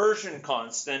conversion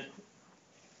constant,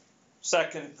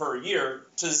 second per year,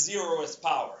 to 0th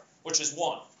power, which is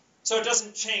 1. So it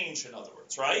doesn't change, in other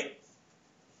words, right?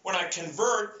 When I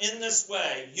convert in this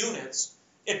way units,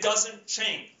 it doesn't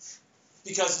change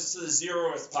because it's to the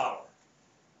 0th power.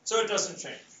 So it doesn't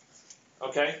change.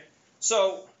 Okay?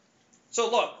 So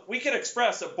look, we could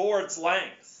express a board's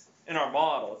length in our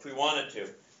model, if we wanted to,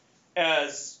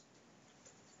 as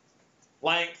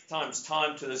length times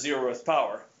time to the 0th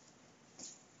power.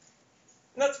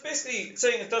 And that's basically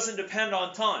saying it doesn't depend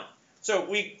on time. So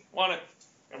we want to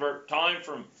convert time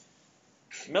from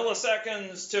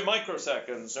milliseconds to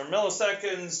microseconds, or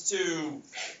milliseconds to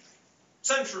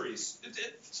centuries.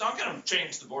 It's not going to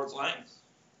change the board's length.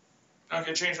 Not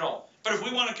going to change at all. But if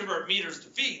we want to convert meters to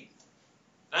feet,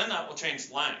 then that will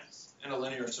change length in a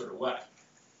linear sort of way.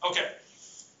 Okay.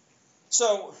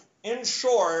 So, in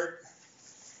short,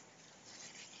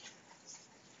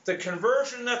 the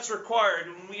conversion that's required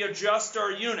when we adjust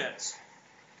our units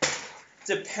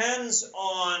depends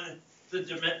on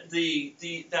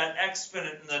that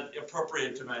exponent in the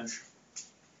appropriate dimension.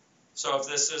 So if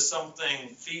this is something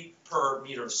feet per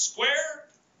meter squared,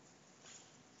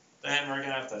 then we're going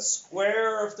to have the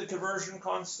square of the conversion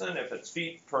constant. If it's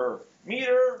feet per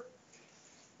meter,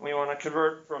 we want to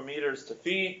convert from meters to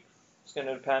feet. It's going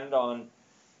to depend on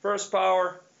first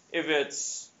power. If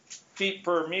it's feet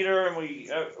per meter and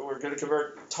we're going to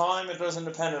convert time, it doesn't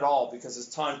depend at all because it's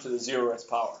time to the 0th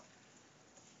power.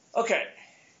 Okay,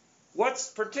 what's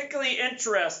particularly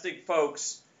interesting,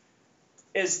 folks,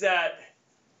 is that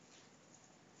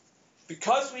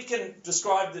because we can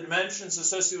describe the dimensions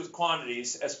associated with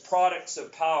quantities as products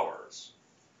of powers,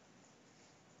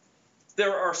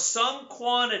 there are some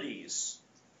quantities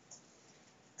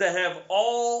that have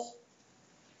all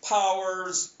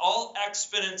powers, all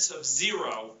exponents of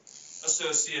 0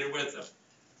 associated with them.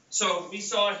 So we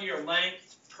saw here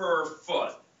length per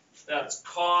foot. That's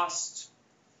cost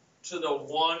to the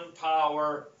 1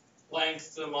 power,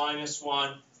 length to the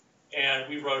 -1, and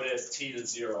we wrote it as t to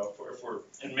 0.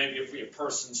 And maybe if we have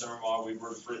persons in our model, we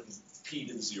would have written p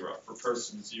to the 0 for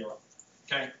person 0.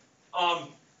 Okay.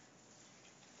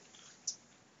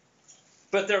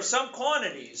 But there are some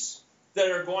quantities that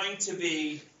are going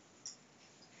to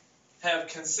have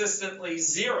consistently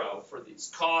 0 for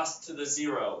these. Cost to the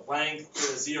 0, length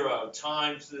to the 0,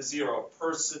 time to the 0,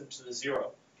 person to the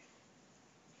 0.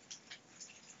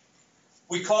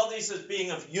 We call these as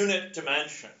being of unit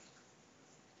dimension.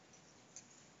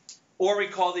 Or we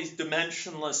call these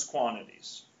dimensionless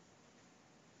quantities.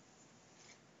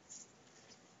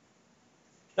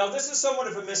 Now this is somewhat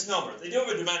of a misnomer. They do have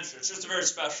a dimension. It's just a very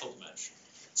special dimension.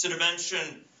 It's a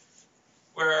dimension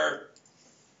where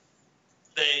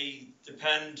they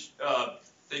depend,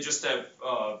 they just have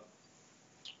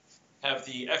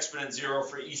the exponent 0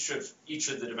 for each of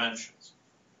the dimensions.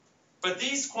 But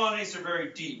these quantities are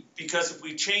very deep because if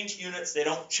we change units, they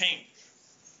don't change.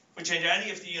 If we change any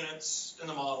of the units in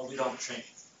the model, we don't change.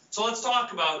 So let's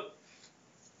talk about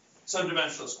some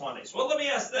dimensionless quantities. Well, let me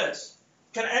ask this.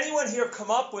 Can anyone here come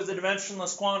up with a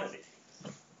dimensionless quantity?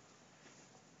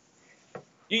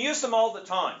 You use them all the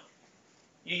time.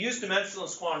 You use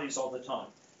dimensionless quantities all the time.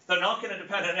 They're not going to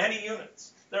depend on any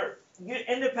units. They're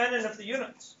independent of the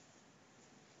units.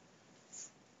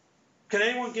 Can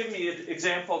anyone give me an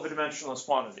example of a dimensionless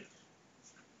quantity?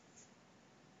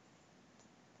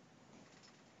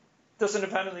 Doesn't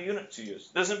depend on the units you use.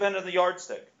 Doesn't depend on the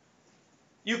yardstick.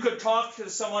 You could talk to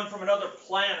someone from another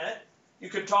planet. You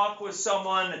could talk with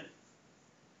someone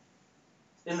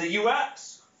in the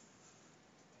US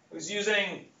who's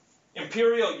using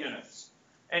imperial units,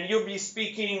 and you'll be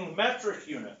speaking metric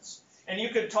units. And you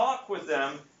could talk with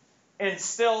them, and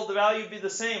still the value would be the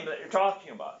same that you're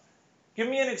talking about. Give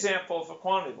me an example of a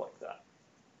quantity like that.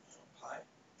 Pi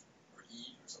or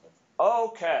E or something.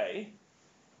 Okay.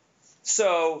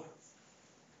 So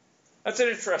that's an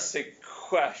interesting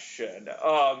question,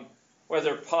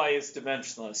 whether pi is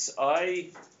dimensionless.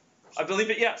 I believe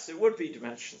it, yes, it would be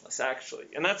dimensionless, actually.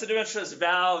 And that's a dimensionless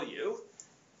value.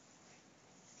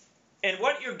 And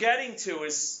what you're getting to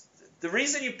is, the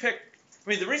reason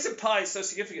the reason pi is so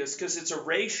significant is because it's a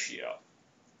ratio.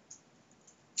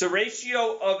 It's a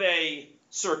ratio of a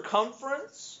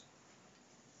circumference,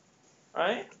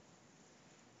 right,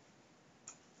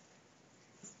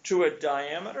 to a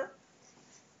diameter.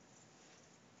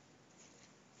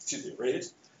 To the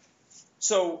radius.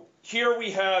 So here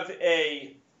we have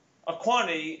a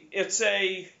quantity. It's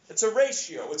a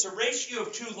ratio. It's a ratio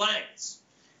of 2 lengths.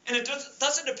 And it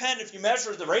doesn't depend if you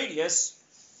measure the radius,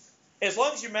 as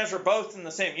long as you measure both in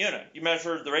the same unit. You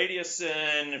measure the radius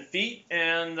in feet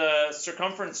and the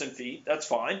circumference in feet, that's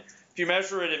fine. If you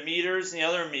measure it in meters and the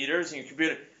other in meters, and you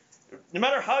compute it, no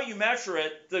matter how you measure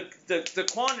it, the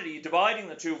quantity dividing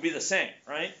the two will be the same,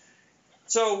 right?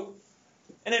 So,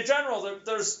 and in general,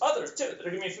 there's others too that are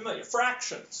going to be familiar.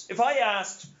 Fractions. If I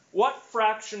asked, what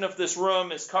fraction of this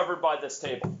room is covered by this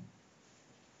table?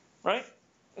 Right?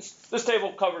 This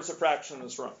table covers a fraction of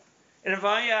this room. And if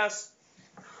I asked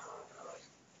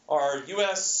our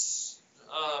US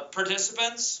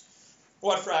participants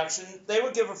what fraction, they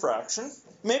would give a fraction.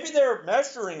 Maybe they're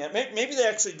measuring it. Maybe they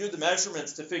actually do the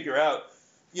measurements to figure out,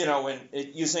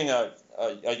 using a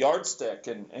yardstick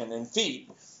and in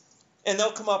feet. And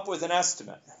they'll come up with an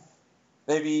estimate.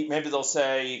 Maybe they'll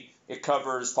say it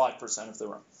covers 5% of the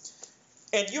room.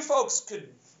 And you folks could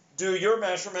do your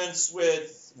measurements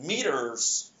with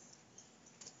meters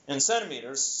and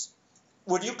centimeters.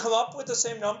 Would you come up with the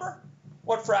same number?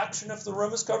 What fraction of the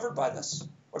room is covered by this?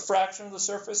 What fraction of the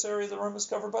surface area of the room is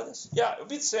covered by this? Yeah, it would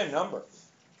be the same number.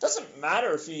 It doesn't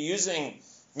matter if you're using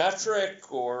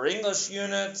metric or English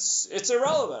units. It's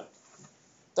irrelevant.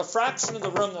 The fraction of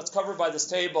the room that's covered by this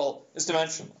table is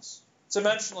dimensionless. It's a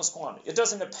dimensionless quantity. It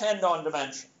doesn't depend on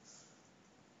dimension.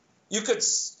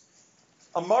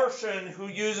 A Martian who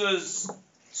uses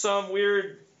some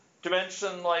weird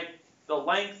dimension like the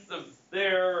length of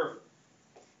their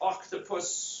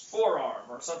octopus forearm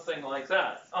or something like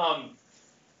that,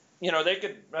 they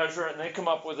could measure it and they come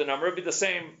up with a number. It'd be the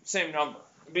same number.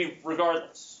 It'd be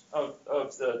regardless of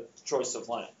the choice of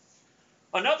length.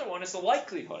 Another one is the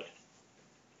likelihood.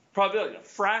 Probability, a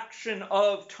fraction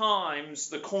of times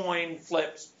the coin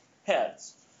flips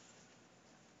heads.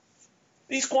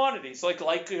 These quantities, like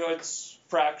likelihoods,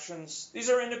 fractions, these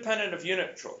are independent of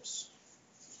unit choice.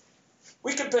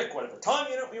 We can pick whatever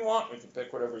time unit we want. We can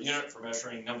pick whatever unit for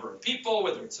measuring number of people,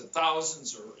 whether it's in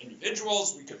thousands or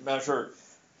individuals. We could measure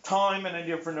time in a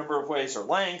different number of ways, or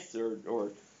length,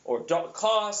 or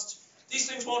cost. These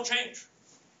things won't change.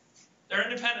 They're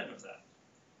independent of that.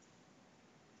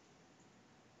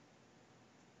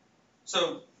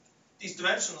 So these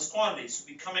dimensionless quantities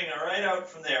will be coming right out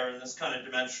from there in this kind of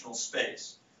dimensional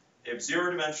space. They have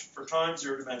 0 dimension for time,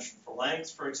 0 dimension for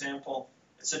length, for example.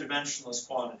 It's a dimensionless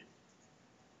quantity.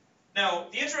 Now,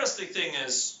 the interesting thing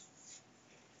is,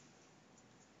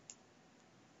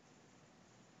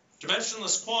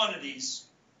 dimensionless quantities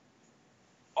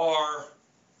are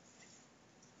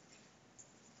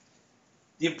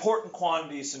the important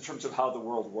quantities in terms of how the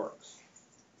world works.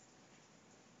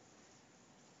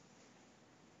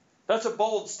 That's a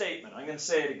bold statement. I'm going to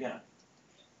say it again.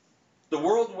 The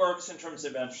world works in terms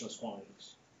of dimensionless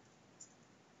quantities.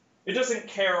 It doesn't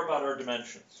care about our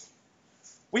dimensions.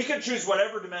 We could choose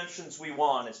whatever dimensions we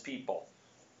want as people.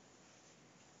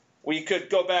 We could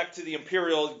go back to the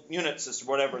imperial unit system,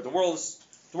 whatever. The world's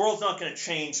not going to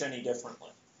change any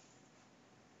differently.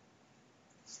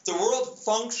 The world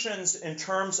functions in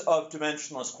terms of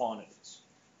dimensionless quantities.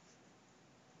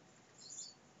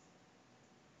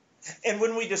 And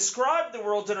when we describe the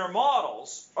world in our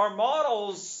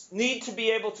models need to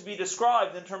be able to be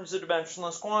described in terms of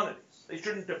dimensionless quantities. They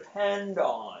shouldn't depend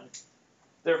on,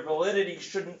 their validity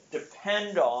shouldn't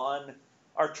depend on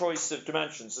our choice of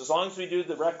dimensions. As long as we do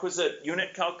the requisite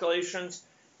unit calculations,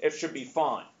 it should be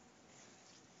fine.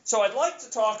 So I'd like to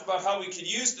talk about how we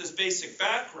could use this basic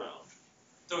background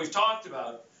that we've talked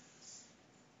about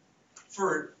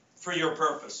for your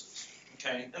purposes.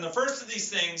 Okay? And the first of these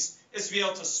things is to be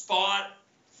able to spot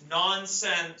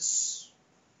nonsense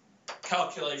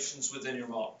calculations within your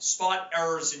model, spot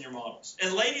errors in your models.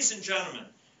 And ladies and gentlemen,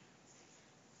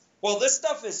 well, this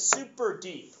stuff is super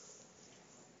deep.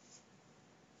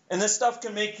 And this stuff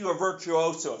can make you a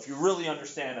virtuoso if you really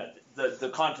understand it, the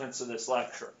contents of this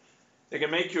lecture. It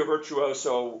can make you a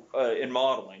virtuoso in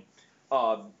modeling.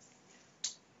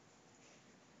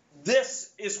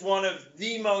 This is one of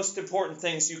the most important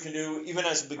things you can do even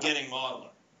as a beginning modeler.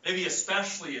 Maybe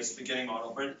especially as a beginning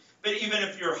modeler, but even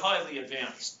if you're highly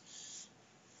advanced.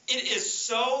 It is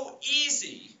so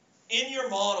easy in your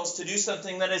models to do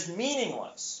something that is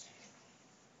meaningless.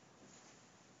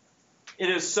 It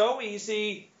is so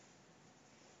easy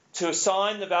to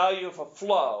assign the value of a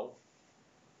flow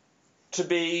to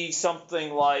be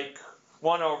something like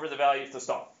 1 over the value of the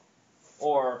stock,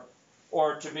 or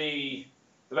to be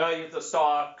the value of the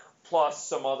stock plus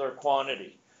some other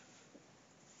quantity.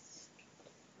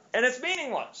 And it's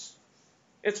meaningless.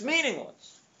 It's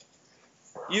meaningless.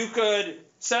 You could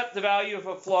set the value of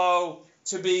a flow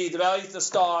to be the value of the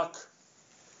stock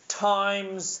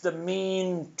times the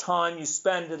mean time you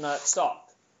spend in that stock.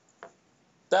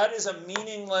 That is a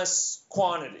meaningless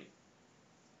quantity.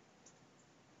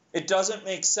 It doesn't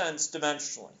make sense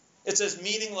dimensionally. It's as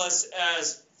meaningless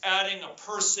as adding a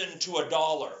person to a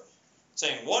dollar,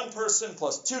 saying 1 person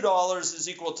plus $2 is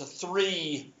equal to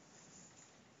 3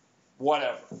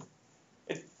 whatever.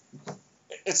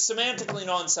 It's semantically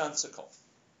nonsensical.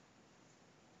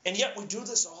 And yet we do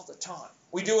this all the time.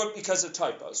 We do it because of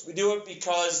typos. We do it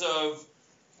because of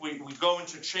we go in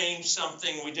to change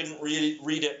something, we didn't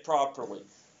read it properly.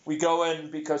 We go in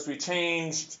because we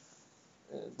changed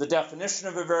the definition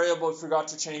of a variable, we forgot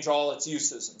to change all its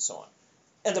uses and so on.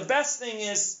 And the best thing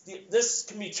is this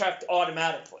can be checked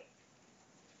automatically,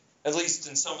 at least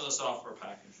in some of the software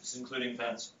packages, including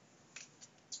Pencil.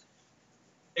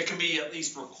 It can be at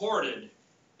least recorded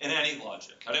in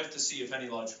AnyLogic. I'd have to see if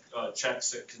AnyLogic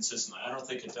checks it consistently. I don't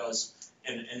think it does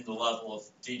in the level of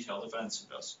detail that Benson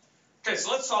does. Okay, so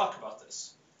let's talk about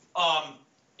this.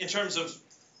 In terms of,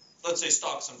 let's say,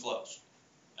 stocks and flows,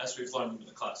 as we've learned in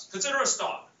the class. Consider a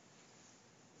stock.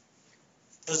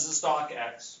 This is a stock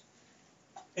X.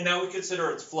 And now we consider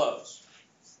its flows.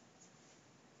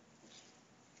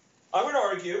 I would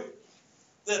argue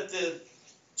that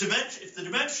if the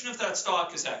dimension of that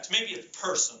stock is X, maybe it's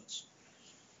persons.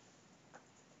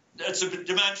 It's a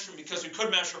dimension because we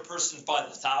could measure persons by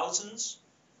the thousands,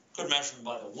 could measure them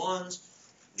by the ones.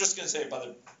 I'm just going to say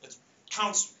it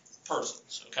counts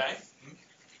persons, okay?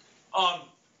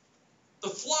 The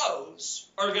flows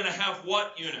are going to have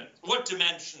what unit, what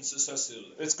dimensions associated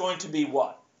with it? It's going to be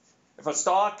what? If a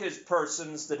stock is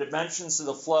persons, the dimensions of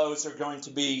the flows are going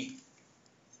to be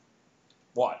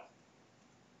what?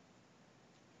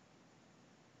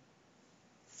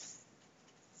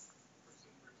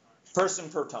 Person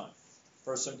per time.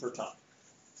 Person per time.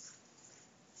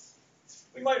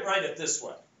 We might write it this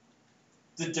way.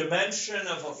 The dimension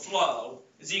of a flow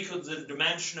is equal to the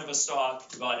dimension of a stock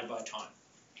divided by time.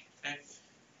 Okay?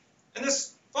 And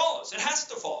this follows. It has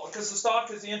to follow because the stock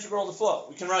is the integral of the flow.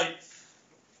 We can write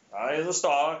I of the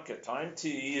stock at time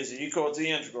t is equal to the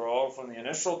integral from the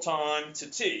initial time to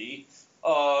t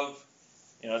of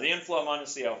the inflow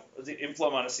minus the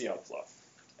outflow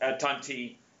at time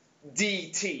t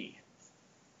dt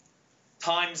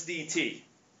times dt.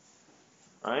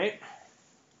 Right?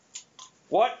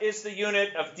 What is the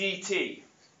unit of dt?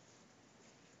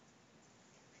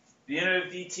 The unit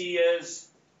of dt is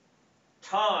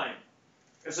time.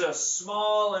 There's a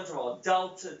small interval,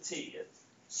 delta t, a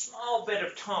small bit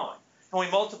of time. And we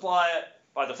multiply it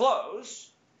by the flows,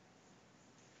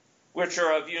 which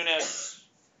are of units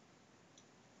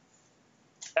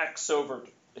x over,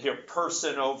 here,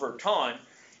 person over time,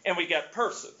 and we get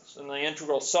persons. And the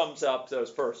integral sums up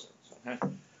those persons. Okay?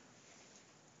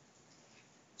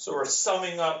 So we're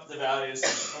summing up the values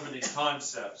over these time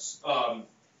steps, or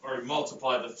we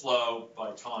multiply the flow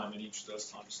by time in each of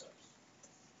those time steps.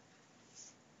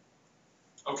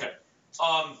 Okay.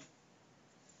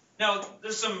 Now,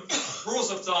 there's some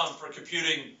rules of thumb for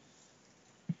computing,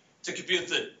 to compute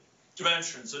the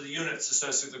dimensions or the units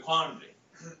associated with the quantity.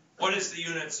 What is the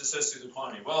units associated with the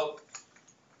quantity? Well,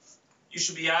 you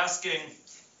should be asking,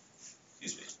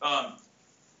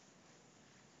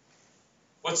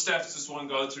 what steps does one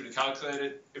go through to calculate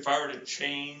it? If I were to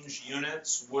change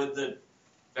units, would the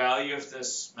value of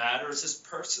this matter? Is this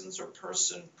persons or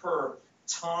person per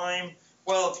time?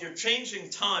 Well, if you're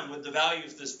changing time, would the value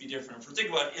of this be different? If we're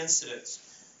thinking about incidence,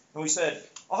 and we said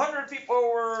 100 people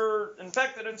were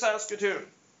infected in Saskatoon,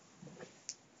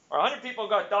 or 100 people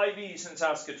got diabetes in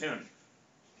Saskatoon,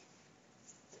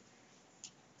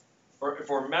 or if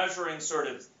we're measuring sort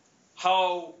of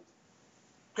how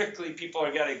quickly people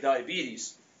are getting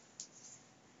diabetes,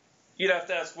 you'd have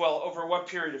to ask, well, over what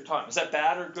period of time? Is that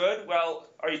bad or good? Well,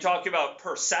 are you talking about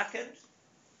per second?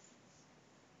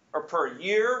 Or per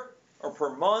year? Or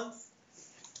per month?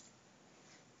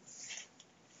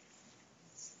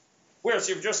 Whereas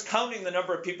if you're just counting the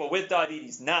number of people with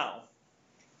diabetes now,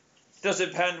 does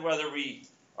it depend whether we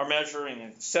are measuring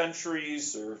in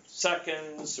centuries or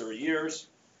seconds or years?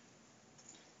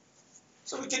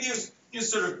 So we can use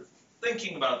sort of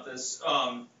thinking about this,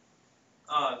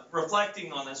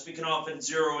 reflecting on this, we can often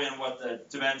zero in what the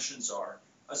dimensions are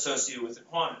associated with the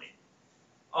quantity.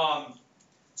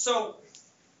 So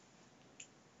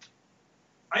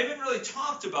I haven't really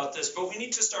talked about this, but we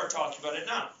need to start talking about it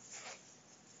now.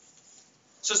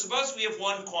 So suppose we have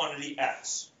one quantity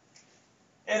x,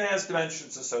 and it has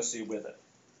dimensions associated with it.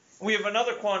 We have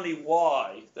another quantity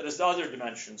y that has other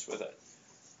dimensions with it.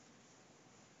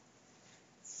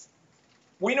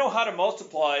 We know how to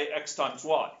multiply x times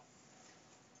y.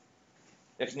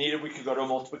 If needed, we could go to a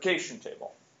multiplication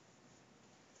table.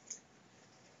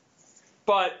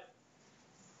 But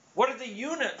what are the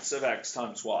units of x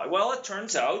times y? Well, it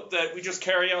turns out that we just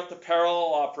carry out the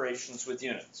parallel operations with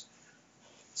units.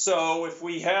 So if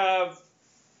we have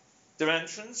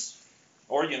dimensions,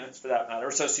 or units for that matter,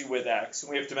 associated with x, and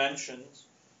we have dimensions,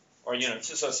 or units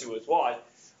associated with y,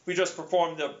 we just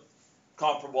perform the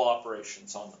comparable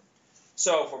operations on them.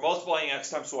 So if we're multiplying x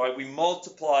times y, we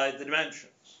multiply the dimensions.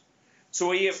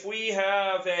 So if we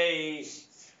have a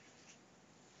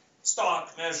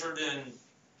stock measured in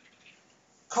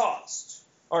cost,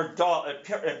 or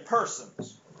in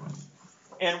persons,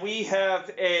 and we have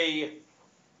a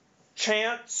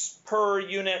chance per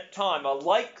unit time, a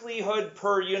likelihood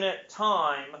per unit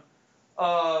time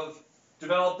of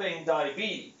developing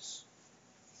diabetes,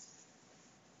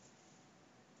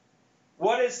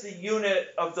 what is the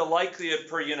unit of the likelihood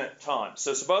per unit time?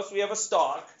 So suppose we have a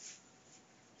stock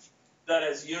that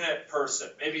is unit person.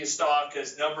 Maybe a stock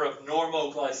is number of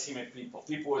normal glycemic people,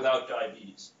 people without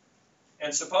diabetes.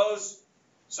 And suppose,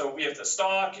 so we have the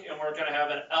stock, and we're going to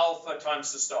have an alpha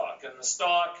times the stock. And the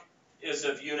stock is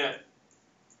of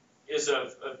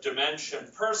dimension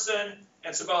person.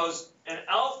 And suppose an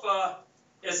alpha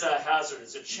is a hazard.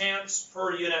 It's a chance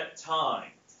per unit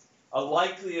time, a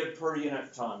likelihood per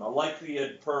unit time, a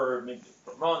likelihood per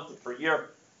month or per year.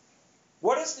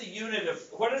 What is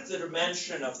the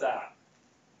dimension of that?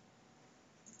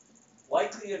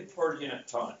 Likelihood per unit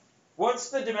time. What's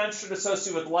the dimension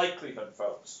associated with likelihood,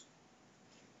 folks?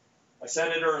 I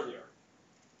said it earlier.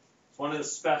 It's one of the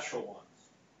special ones.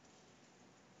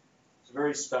 It's a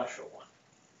very special one.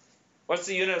 What's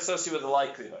the unit associated with the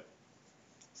likelihood?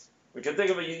 We can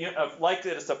think of a unit of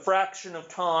likelihood as a fraction of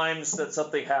times that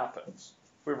something happens.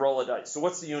 If we roll a dice. So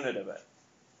what's the unit of it?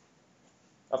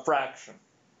 a fraction.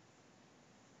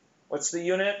 What's the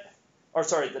unit? Or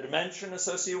sorry, the dimension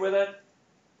associated with it?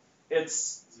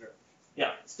 It's 0.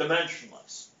 Yeah, it's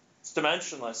dimensionless. It's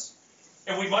dimensionless.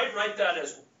 And we might write that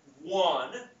as 1,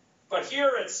 but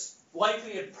here it's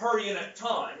likely per unit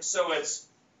time, so it's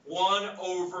 1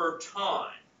 over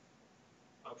time.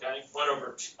 Okay, 1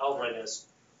 over, I'll write it as,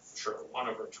 sure, 1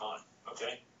 over time.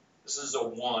 Okay, this is a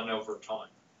 1 over time.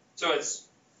 So it's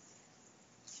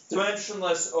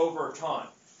dimensionless over time.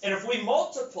 And if we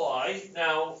multiply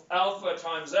now alpha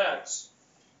times x,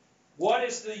 what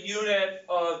is the unit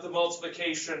of the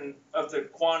multiplication of the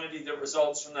quantity that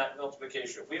results from that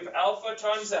multiplication? If we have alpha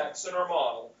times x in our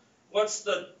model, what's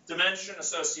the dimension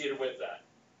associated with that?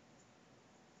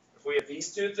 If we have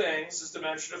these two things as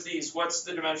dimension of these, what's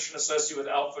the dimension associated with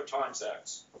alpha times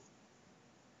x?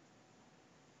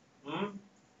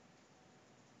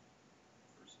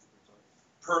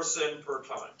 Person per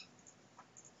time.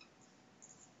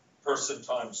 Person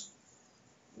times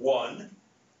 1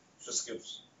 just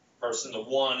gives person. The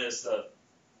 1 is the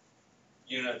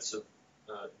units of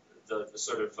the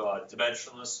sort of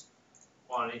dimensionless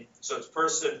quantity. So it's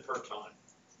person per time.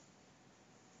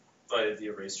 If I had the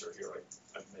eraser here,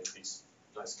 I'd make these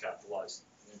nice capitalized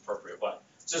in the appropriate way.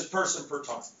 It's just person per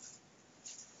time.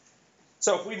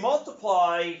 So if we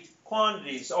multiply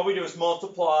quantities, all we do is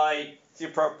multiply the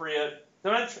appropriate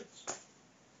dimensions.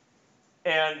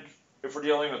 And if we're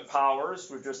dealing with powers,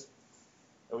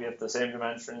 we have the same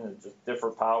dimension, and just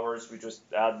different powers, we just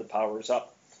add the powers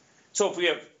up. So if we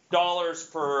have dollars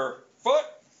per foot,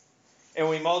 and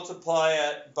we multiply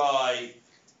it by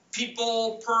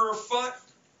people per foot,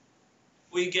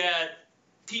 we get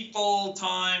people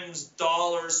times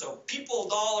dollars, so people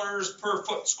dollars per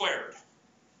foot squared.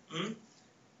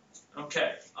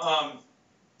 Okay,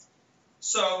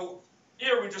 so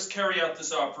here we just carry out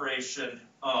this operation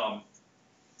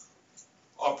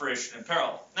in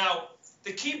parallel. Now,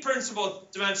 the key principle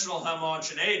of dimensional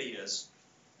homogeneity is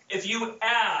if you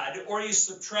add or you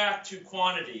subtract two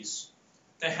quantities,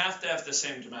 they have to have the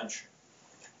same dimension.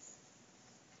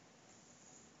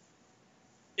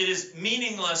 It is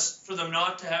meaningless for them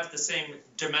not to have the same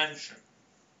dimension.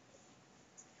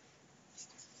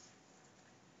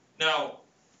 Now,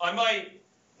 I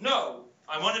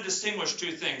want to distinguish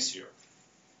two things here.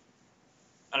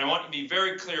 And I want you to be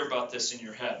very clear about this in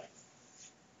your head.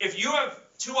 If you have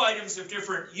two items of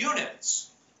different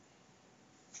units,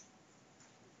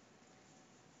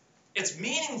 it's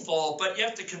meaningful, but you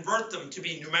have to convert them to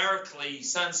be numerically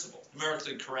sensible,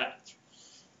 numerically correct.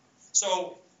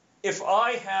 So if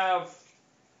I have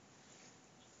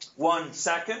 1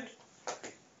 second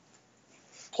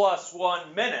plus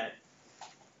 1 minute,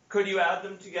 could you add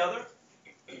them together?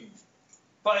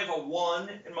 If I have a 1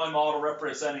 in my model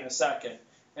representing a second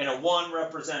and a 1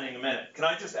 representing a minute, can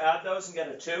I just add those and get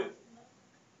a 2?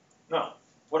 No.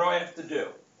 What do I have to do?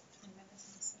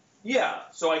 Yeah,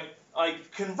 so I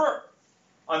convert.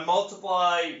 I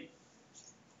multiply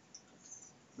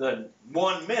the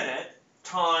 1 minute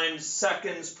times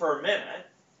seconds per minute,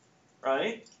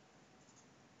 right?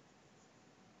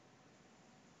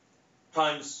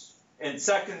 Times in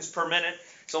seconds per minute.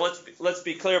 So let's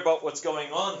be clear about what's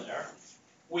going on there.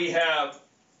 We have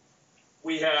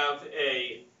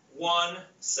a 1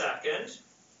 second,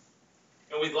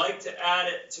 and we'd like to add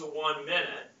it to 1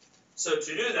 minute. So to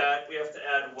do that, we have to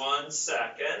add 1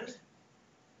 second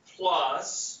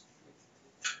plus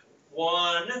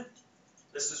 1,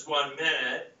 this is 1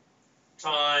 minute,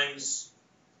 times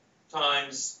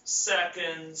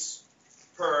seconds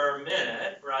per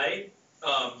minute, right?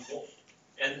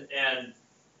 And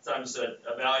times a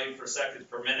value for seconds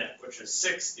per minute, which is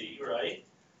 60, right?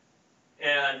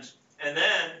 And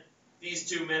then these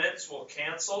 2 minutes will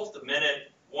cancel. The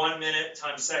minute, 1 minute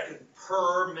times second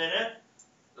per minute,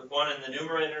 the 1 in the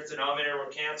numerator and denominator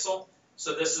will cancel.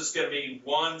 So this is going to be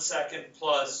 1 second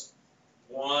plus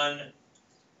 1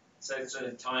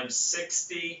 second times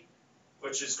 60,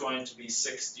 which is going to be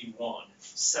 61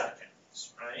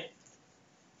 seconds, right?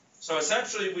 So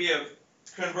essentially we have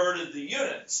converted the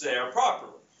units there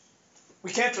properly. We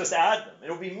can't just add them.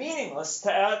 It'll be meaningless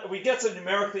to add. We get it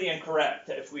numerically incorrect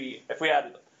if we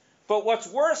added them. But what's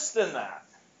worse than that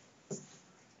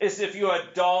is if you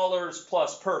had dollars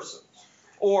plus persons,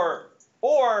 or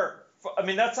I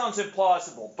mean that sounds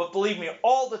implausible, but believe me,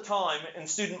 all the time in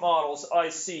student models I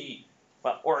see,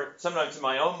 or sometimes in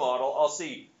my own model, I'll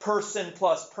see person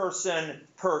plus person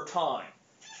per time.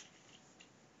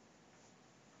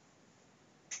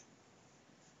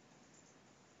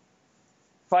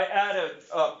 If I add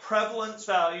a prevalence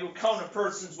value, count of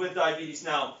persons with diabetes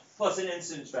now, plus an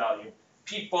incidence value,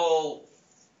 people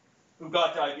who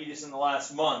got diabetes in the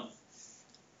last month,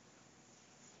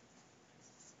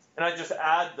 and I just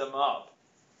add them up,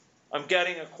 I'm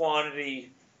getting a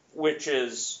quantity which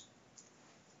is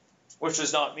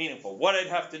not meaningful. What I'd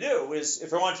have to do is,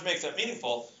 if I wanted to make that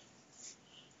meaningful,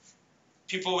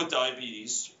 people with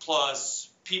diabetes plus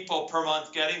people per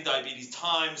month getting diabetes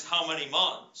times how many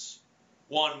months?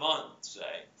 1 month, say.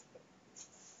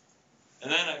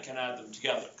 And then I can add them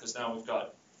together, because now we've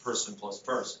got person plus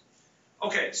person.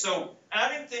 Okay, so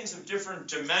adding things of different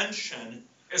dimension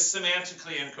is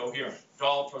semantically incoherent.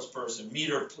 Dollar plus person,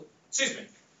 meter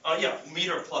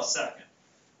plus second.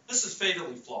 This is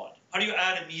fatally flawed. How do you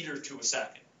add a meter to a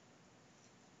second?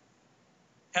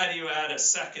 How do you add a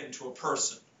second to a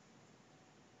person?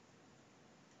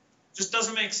 Just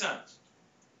doesn't make sense.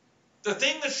 The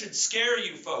thing that should scare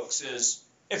you folks is,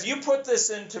 if you put this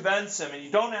into Vensim and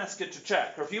you don't ask it to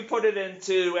check, or if you put it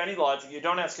into AnyLogic and you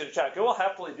don't ask it to check, it will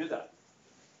happily do that.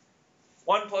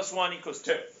 1 plus 1 equals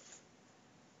 2.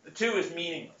 The 2 is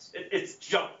meaningless. It's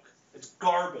junk. It's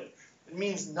garbage. It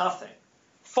means nothing.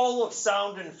 Full of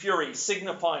sound and fury,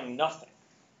 signifying nothing,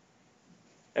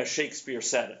 as Shakespeare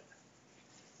said it.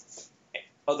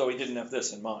 Although he didn't have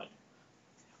this in mind.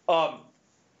 But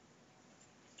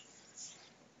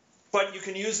you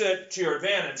can use it to your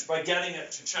advantage by getting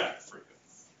it to check for you.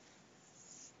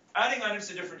 Adding items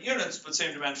to different units but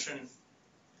same dimension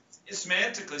is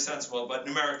semantically sensible but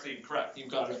numerically incorrect.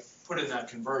 You've got to put in that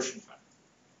conversion factor.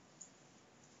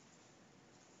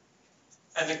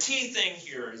 And the key thing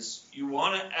here is you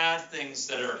want to add things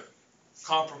that are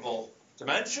comparable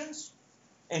dimensions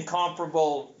and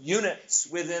comparable units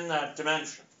within that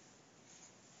dimension.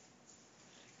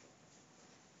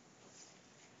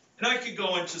 And I could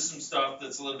go into some stuff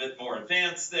that's a little bit more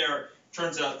advanced there.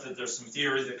 Turns out that there's some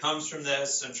theory that comes from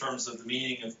this in terms of the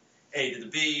meaning of a to the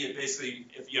b. It basically,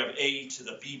 if you have a to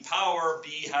the b power,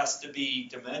 b has to be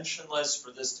dimensionless for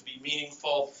this to be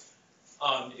meaningful,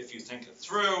 if you think it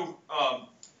through.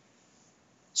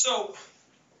 So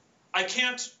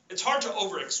it's hard to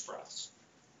overexpress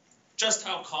just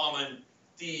how common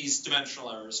these dimensional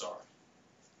errors are.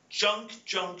 Junk,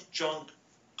 junk, junk,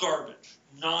 garbage,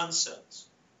 nonsense.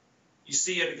 You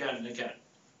see it again and again.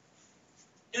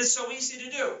 And it's so easy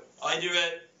to do. I do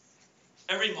it.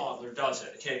 Every modeler does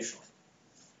it occasionally.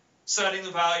 Setting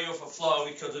the value of a flow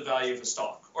equal to the value of a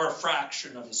stock, or a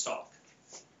fraction of a stock.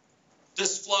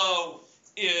 This flow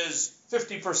is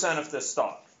 50% of this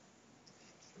stock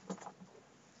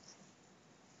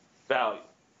value.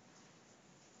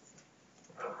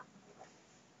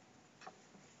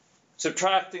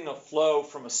 Subtracting a flow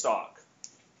from a stock.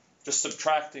 Just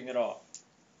subtracting it off.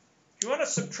 If you want to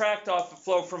subtract off the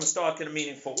flow from a stock in a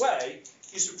meaningful way,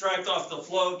 you subtract off the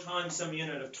flow times some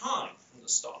unit of time from the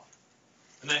stock.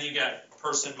 And then you get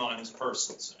person minus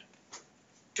person. Say.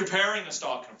 Comparing a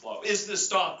stock and a flow. Is the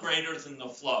stock greater than the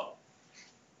flow?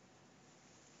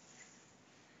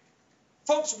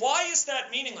 Folks, why is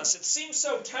that meaningless? It seems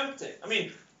so tempting. I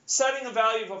mean, setting the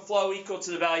value of a flow equal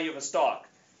to the value of a stock.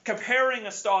 Comparing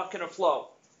a stock and a flow.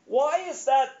 Why is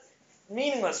that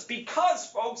meaningless? Because,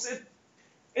 folks,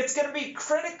 it's going to be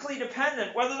critically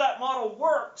dependent whether that model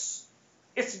works.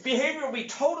 Its behavior will be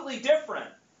totally different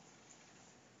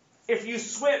if you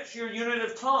switch your unit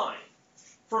of time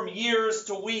from years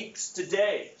to weeks to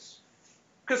days.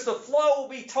 Because the flow will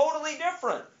be totally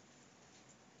different.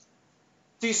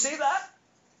 Do you see that?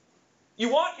 You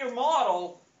want your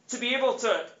model to be able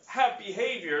to have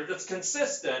behavior that's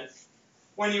consistent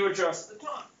when you adjust the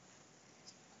time.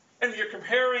 And if you're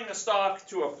comparing a stock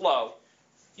to a flow,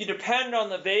 you depend on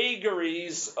the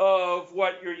vagaries of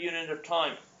what your unit of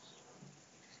time is.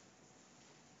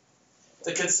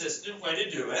 The consistent way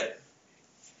to do it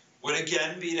would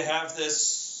again be to have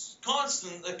this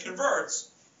constant that converts,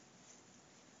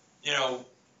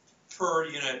 per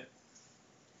unit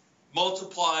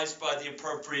multiplies by the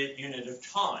appropriate unit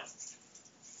of time.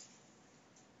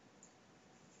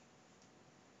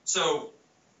 So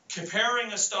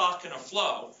comparing a stock and a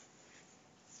flow,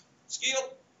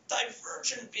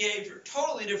 divergent behavior,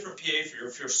 totally different behavior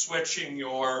if you're switching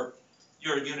your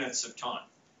units of time.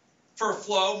 For a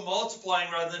flow,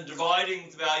 multiplying rather than dividing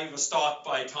the value of a stock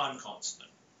by a time constant.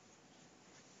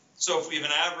 So if we have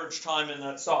an average time in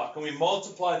that stock, and we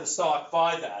multiply the stock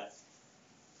by that,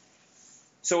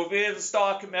 so if we have a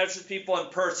stock that measures people in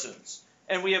persons,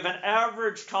 and we have an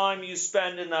average time you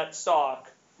spend in that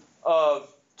stock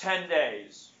of 10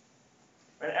 days,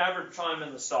 an average time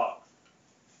in the stock,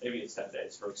 maybe it's 10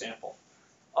 days, for example.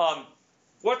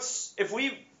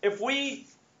 If we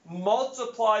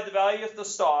multiply the value of the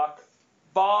stock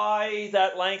by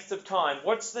that length of time,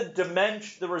 what's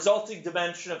the resulting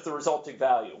dimension of the resulting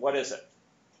value? What is it?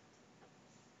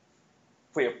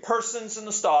 If we have persons in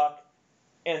the stock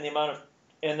and the amount of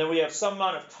and then we have some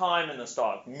amount of time in the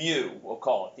stock, mu, we'll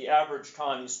call it, the average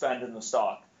time you spend in the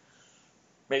stock.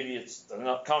 Maybe it's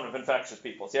the count of infectious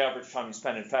people. It's the average time you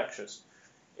spend infectious.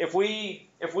 If we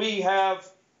have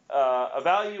a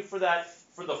value for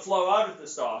the flow out of the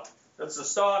stock, that's the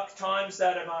stock times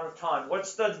that amount of time.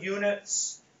 What's the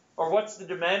units, or what's the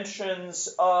dimensions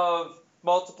of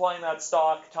multiplying that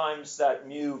stock times that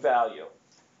mu value?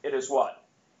 It is what?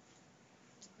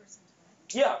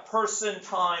 Yeah, person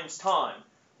times time.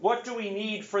 What do we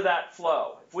need for that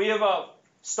flow? If we have a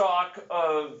stock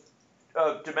of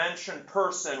dimension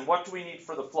person, what do we need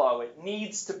for the flow? It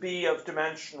needs to be of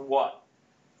dimension what?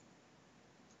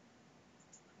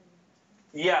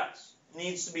 Yes, it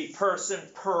needs to be person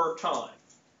per time.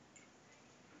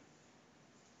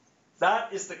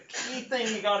 That is the key thing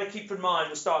you got to keep in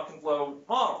mind with stock and flow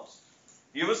models.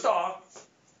 You have a stock,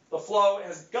 the flow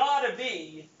has got to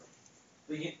be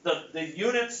the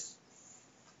units.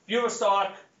 If you have a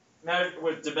stock measured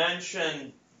with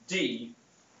dimension d,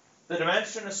 the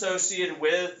dimension associated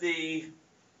with the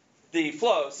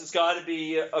flows has got to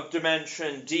be of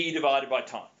dimension d divided by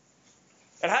time.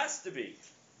 It has to be,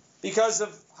 because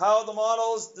of how the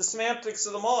model is, the semantics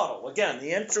of the model. Again,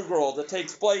 the integral that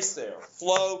takes place there,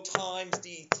 flow times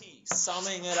dt,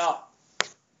 summing it up.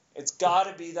 It's got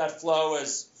to be that flow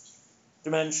as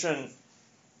dimension of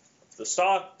the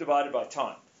stock divided by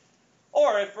time.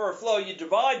 Or if for a flow you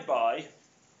divide by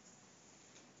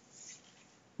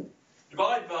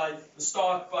the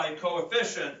stock by a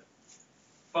coefficient,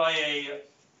 by a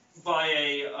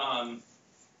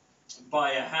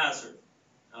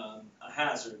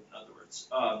hazard, in other words,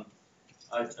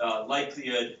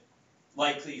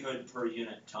 likelihood per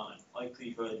unit time,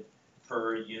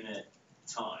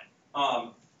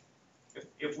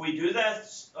 If we do that,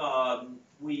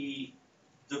 we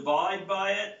divide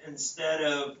by it instead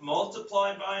of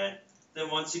multiply by it, then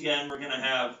once again we're going to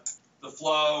have the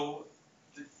flow.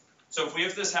 So if we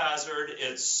have this hazard,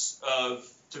 it's of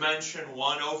dimension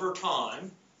 1 over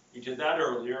time. We did that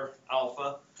earlier,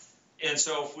 alpha. And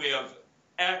so if we have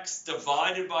x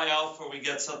divided by alpha, we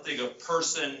get something of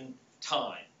person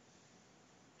time.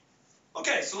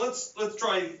 Okay, so let's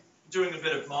try doing a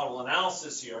bit of model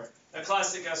analysis here. A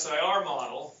classic SIR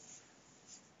model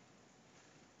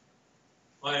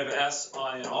might have S,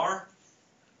 I, and R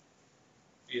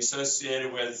be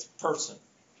associated with person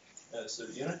as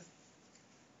a unit.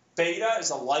 Beta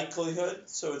is a likelihood,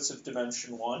 so it's of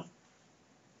dimension 1.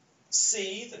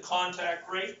 C, the contact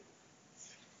rate.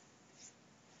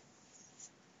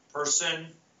 Person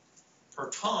per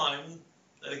time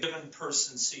that a given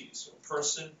person sees. So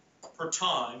person per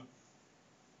time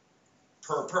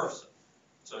per person.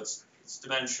 So it's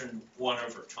dimension 1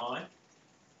 over time.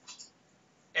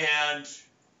 And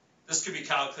this could be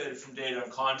calculated from data on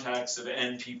contacts of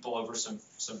n people over some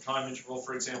time interval,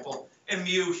 for example. And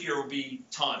mu here will be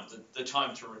time, the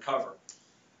time to recover.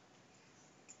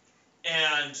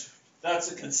 And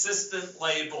that's a consistent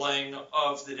labeling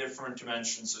of the different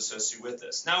dimensions associated with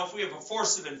this. Now, if we have a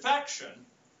force of infection,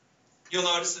 you'll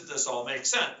notice that this all makes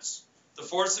sense. The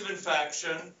force of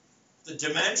infection, the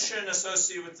dimension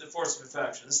associated with the force of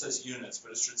infection, this says units,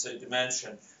 but it should say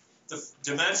dimension. The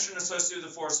dimension associated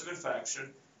with the force of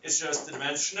infection is just the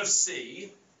dimension of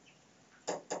C,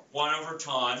 1 over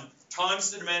time,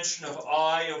 times the dimension of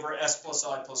I over S plus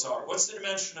I plus R. What's the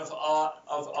dimension of I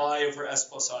over S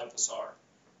plus I plus R?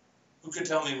 Who could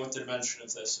tell me what the dimension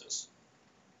of this is?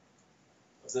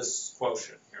 Of this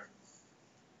quotient here?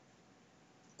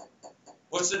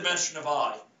 What's the dimension of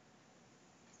I?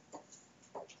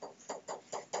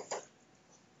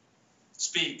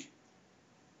 Speak.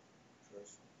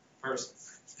 Person.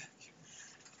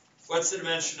 What's the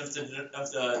dimension of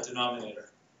the denominator?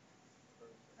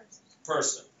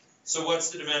 Person. So what's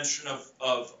the dimension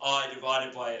of I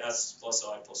divided by S plus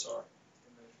I plus R?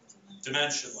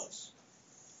 Dimensionless.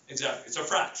 Exactly. It's a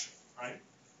fraction, right?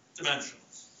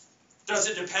 Dimensionless. Does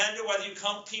it depend on whether you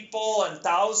count people in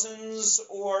thousands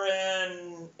or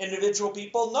in individual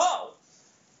people? No.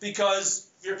 Because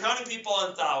if you're counting people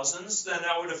in thousands, then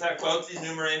that would affect both the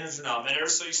numerator and denominator,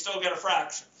 so you still get a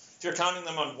fraction. If you're counting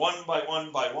them on 1 by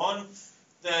 1 by 1,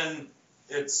 then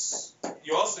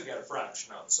you also get a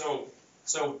fraction out. So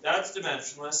that's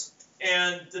dimensionless.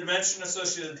 And the dimension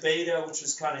associated with beta, which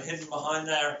is kind of hidden behind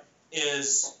there,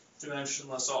 is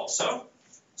dimensionless also.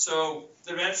 So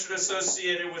the dimension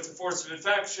associated with the force of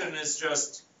infection is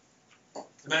just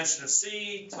dimension of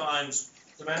C times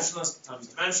dimensionless times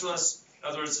dimensionless. In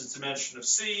other words, it's dimension of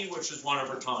C, which is 1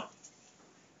 over time.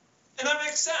 And that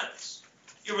makes sense.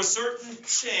 You have a certain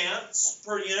chance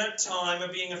per unit time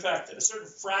of being affected, a certain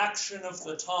fraction of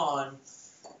the time.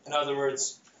 In other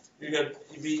words, you'd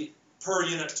be per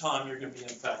unit time you're going to be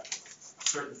infected, a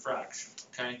certain fraction,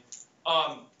 okay?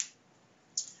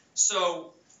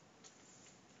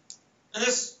 And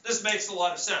this makes a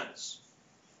lot of sense.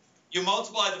 You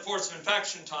multiply the force of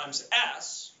infection times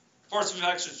S. Force of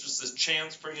infection is just this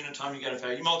chance per unit time you get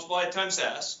infected. You multiply it times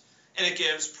S, and it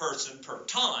gives person per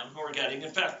time who are getting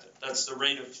infected. That's the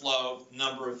rate of flow,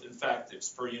 number of infectives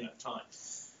per unit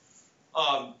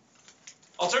time.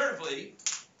 Alternatively,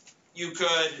 you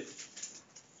could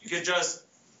just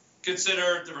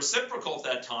consider the reciprocal at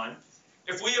that time.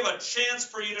 If we have a chance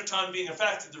per unit time being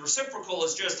infected, the reciprocal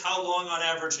is just how long on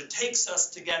average it takes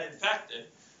us to get infected.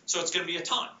 So it's going to be a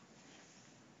time.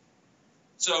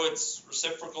 So its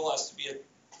reciprocal has to be a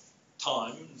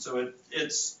time. So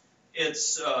its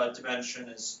dimension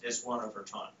is 1 over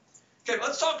time. Okay,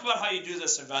 let's talk about how you do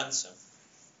this in Vensim.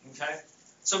 Okay,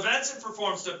 so Vensim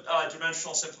performs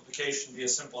dimensional simplification via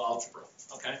simple algebra.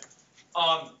 Okay,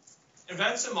 in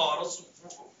Vensim models,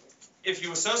 if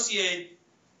you associate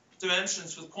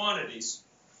dimensions with quantities,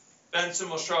 Vensim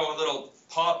will show a little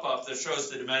pop-up that shows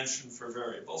the dimension for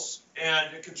variables,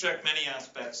 and it can check many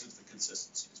aspects of the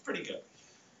consistency. It's pretty good.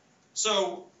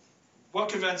 So what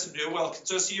can Vensim do? Well, it can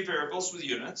associate variables with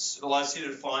units. It allows you to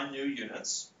define new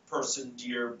units, person,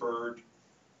 deer, bird,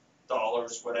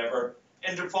 dollars, whatever,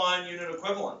 and define unit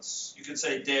equivalents. You could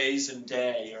say days and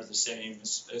day are the same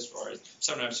as far as,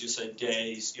 sometimes you say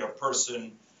days,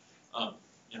 person,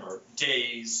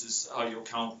 days is how you'll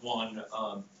count one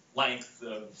length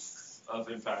of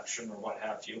infection or what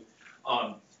have you.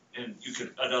 And you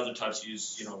could, at other times,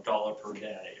 use, dollar per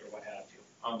day or what have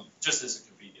you, just as a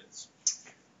convenience.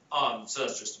 So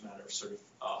that's just a matter of sort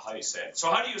of how you say it. So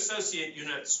how do you associate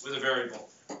units with a variable?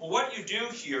 Well, what you do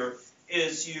here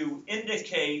is you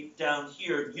indicate down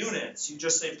here units. You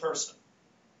just say person.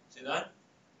 See that?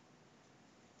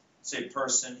 Say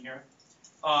person here.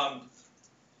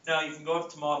 Now you can go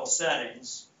up to model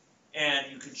settings, and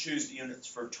you can choose the units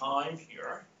for time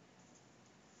here.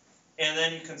 And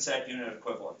then you can set unit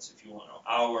equivalents if you want.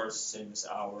 Hours, same as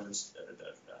hours,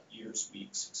 years,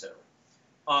 weeks, etc.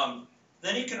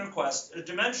 Then you can request a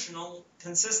dimensional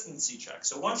consistency check.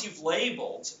 So once you've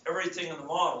labeled everything in the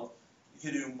model, you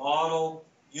can do model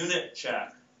unit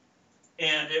check.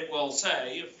 And it will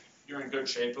say, if you're in good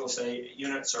shape, it will say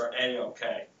units are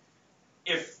A-OK.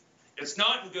 If it's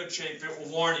not in good shape, it will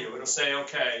warn you. It'll say,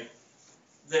 okay,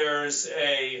 there's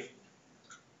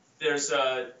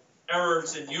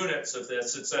errors in units of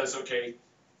this. It says, okay,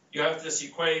 you have this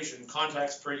equation,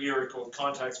 contacts per year equal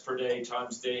contacts per day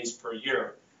times days per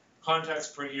year. Contacts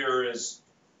per year is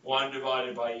 1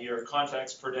 divided by year.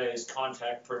 Contacts per day is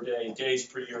contact per day. Days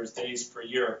per year is days per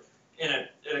year. And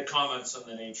it comments on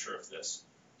the nature of this.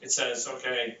 It says,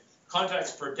 okay,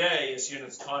 contacts per day is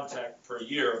units contact per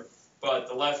year, but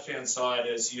the left-hand side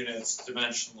is units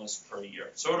dimensionless per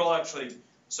year. So it'll actually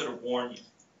sort of warn you.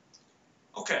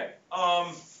 Okay,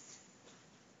 I'm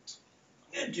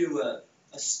going to do a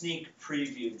sneak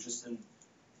preview just in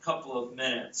a couple of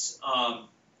minutes.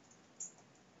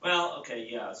 Well, okay,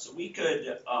 yeah. So we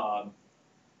could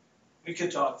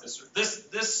talk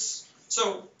this.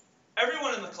 So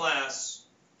everyone in the class,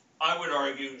 I would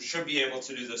argue, should be able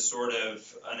to do this sort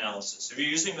of analysis. If you're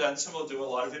using Vensim, we'll do a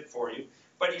lot of it for you.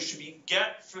 But you should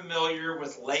get familiar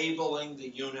with labeling the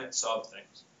units of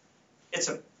things.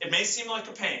 It may seem like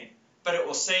a pain, but it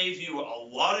will save you a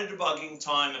lot of debugging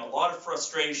time and a lot of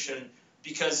frustration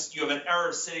because you have an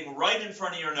error sitting right in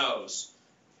front of your nose.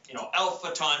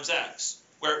 Alpha times x,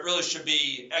 where it really should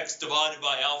be x divided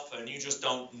by alpha, and you just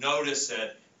don't notice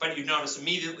it, but you notice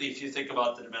immediately if you think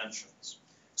about the dimensions.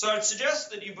 So I'd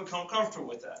suggest that you become comfortable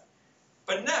with that.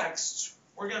 But next,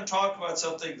 we're going to talk about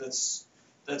something that's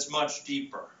much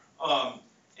deeper,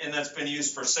 and that's been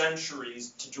used for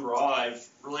centuries to derive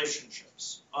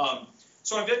relationships.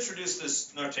 So I've introduced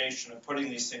this notation of putting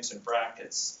these things in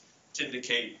brackets to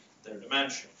indicate their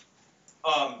dimension.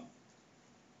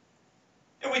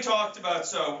 And we talked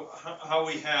about how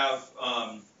we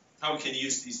can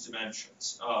use these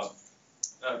dimensions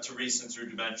to reason through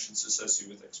dimensions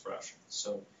associated with expressions.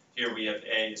 So here we have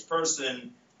A is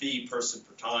person, B person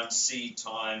per time, C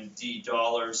time, D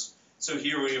dollars. So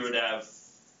here we would have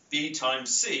B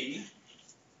times C,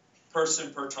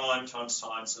 person per time times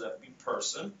time, so that would be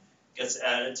person, gets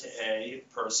added to A,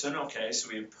 person. Okay, so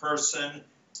we have person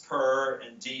per,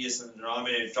 and D is in the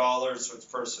denominator dollars, so it's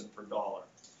person per dollar.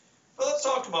 But let's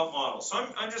talk about models. So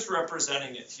I'm just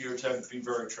representing it here to be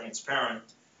very transparent.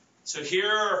 So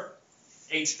here,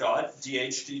 H dot,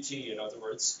 dH dt, in other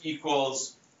words,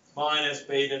 equals minus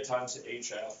beta times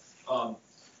HF.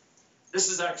 This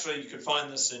is actually, you could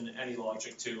find this in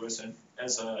AnyLogic too,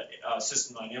 as a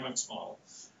system dynamics model.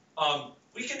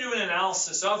 we can do an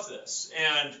analysis of this.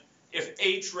 And if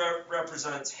H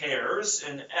represents hares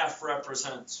and F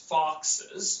represents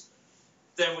foxes,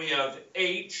 then we have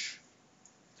H,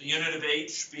 the unit of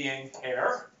H being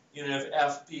hare, unit of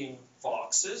F being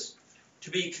foxes.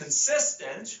 To be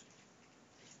consistent,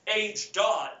 H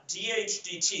dot dH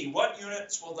dt, what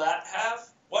units will that have?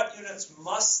 What units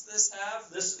must this have?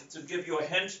 This, to give you a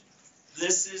hint,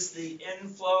 this is the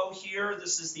inflow here.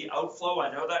 This is the outflow.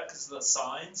 I know that because of the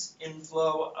signs,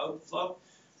 inflow, outflow.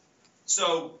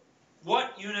 So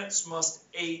what units must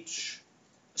H,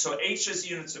 so H is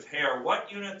units of hare,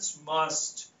 what units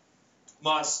must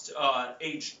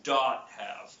H dot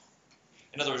have?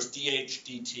 In other words, dH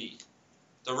dt,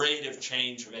 the rate of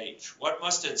change of H. What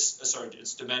must its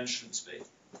dimensions be?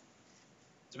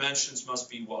 Dimensions must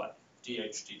be what?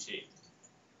 dH dt.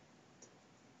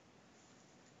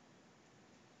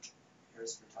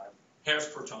 Hairs per time. Hairs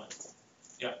per time.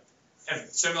 Yeah. And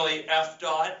similarly, F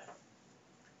dot,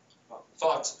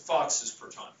 foxes per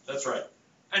time. That's right.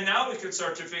 And now we can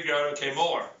start to figure out, okay,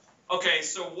 more. Okay,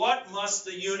 so what must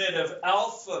the unit of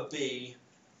alpha be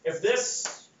if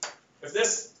this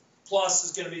plus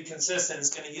is going to be consistent,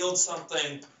 it's going to yield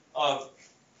something of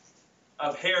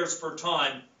hairs per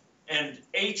time, and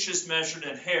H is measured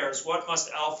in hairs, what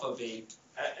must alpha be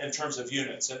in terms of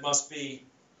units? It must be,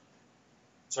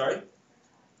 sorry?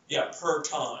 Yeah, per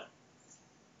time.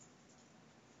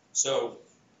 So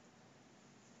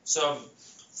some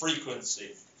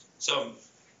frequency, some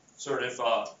sort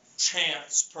of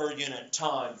chance per unit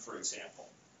time, for example.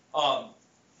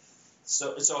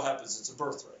 So it so happens it's a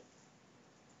birth rate.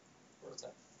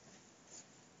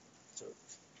 So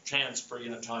chance per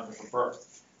unit time of a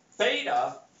birth.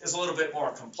 Beta is a little bit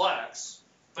more complex,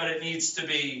 but it needs to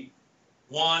be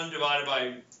 1 divided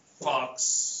by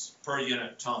fox per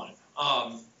unit time.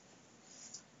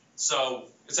 So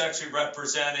it's actually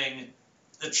representing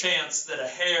the chance that a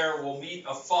hare will meet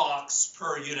a fox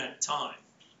per unit time.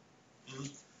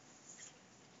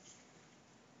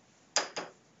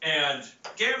 And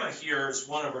gamma here is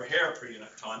 1 over hare per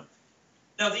unit time.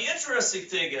 Now the interesting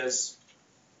thing is,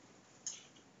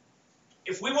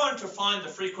 if we wanted to find the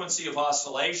frequency of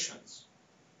oscillations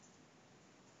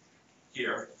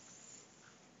here,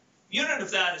 unit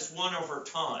of that is 1 over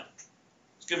time.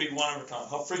 It's going to be 1 over time,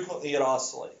 how frequently it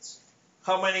oscillates.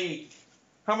 How many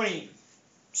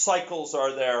cycles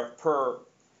are there per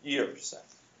year, say?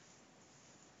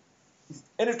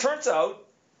 And it turns out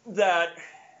that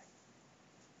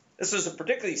this is a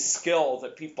particularly skill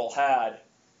that people had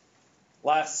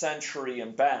last century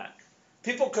and back.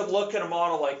 People could look at a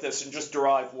model like this and just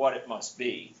derive what it must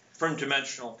be from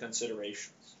dimensional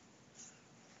considerations.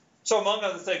 So among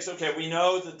other things, okay, we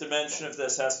know the dimension of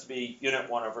this has to be unit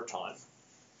 1 over time.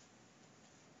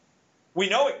 We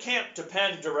know it can't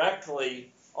depend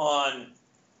directly on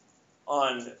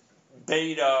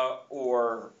beta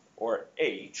or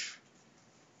H,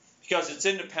 because it's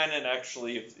independent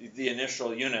actually of the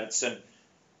initial units, and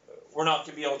we're not going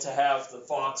to be able to have the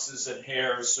foxes and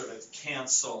hares sort of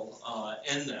cancel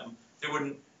in them.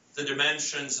 The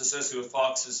dimensions associated with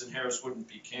foxes and hares wouldn't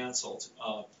be canceled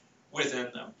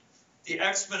within them. The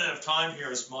exponent of time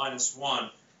here is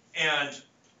 -1, and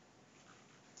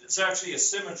it's actually a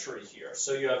symmetry here.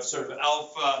 So you have sort of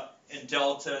alpha and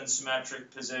delta in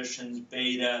symmetric positions,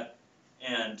 beta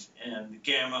and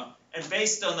gamma, and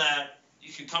based on that,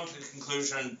 you can come to the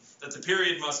conclusion that the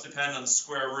period must depend on the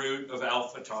square root of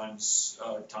alpha times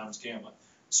gamma.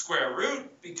 Square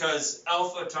root, because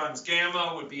alpha times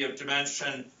gamma would be of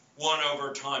dimension 1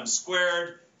 over time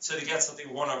squared. So to get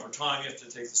something 1 over time, you have to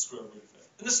take the square root of it.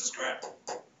 And this is correct.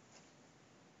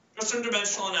 Just from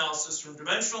dimensional analysis, from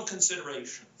dimensional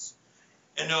considerations,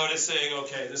 and noticing,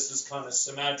 okay, this is kind of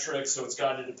symmetric, so it's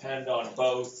got to depend on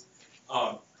both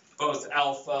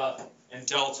alpha and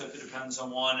delta. If it depends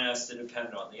on one, it has to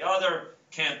depend on the other.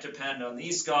 Can't depend on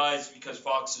these guys because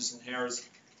foxes and hares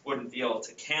wouldn't be able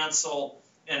to cancel.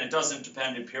 And it doesn't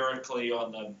depend empirically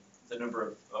on the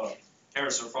number of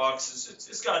hares or foxes.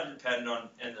 It's got to depend on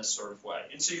in this sort of way.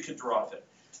 And so you could derive it.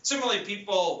 Similarly,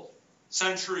 people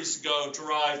centuries ago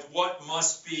derived what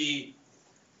must be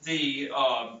the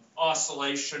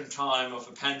oscillation time of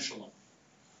a pendulum.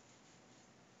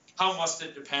 How must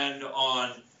it depend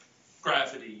on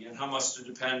gravity, and how must it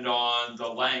depend on the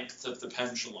length of the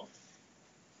pendulum,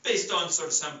 based on sort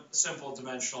of simple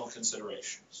dimensional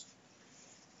considerations.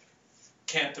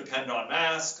 Can't depend on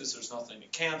mass because there's nothing to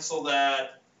cancel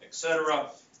that,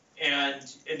 etc. And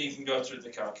you can go through the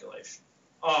calculation.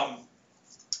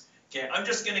 Okay, I'm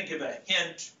just going to give a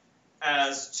hint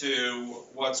as to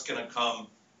what's going to come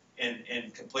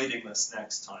in completing this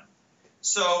next time.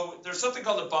 So there's something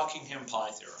called the Buckingham pi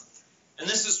theorem. And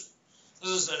this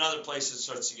is another place it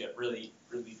starts to get really,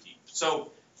 really deep.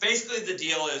 So basically the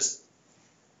deal is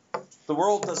the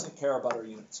world doesn't care about our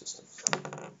unit systems.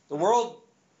 The world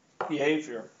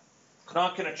behavior is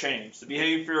not going to change. The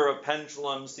behavior of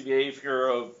pendulums, the behavior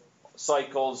of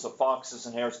cycles, of foxes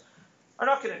and hares are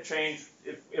not going to change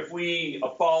if we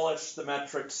abolish the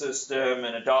metric system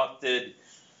and adopted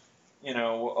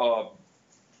unit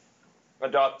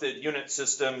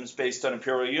systems based on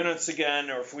imperial units again,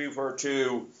 or if we were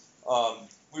to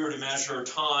measure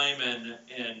time in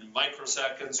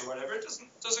microseconds or whatever. It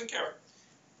doesn't care.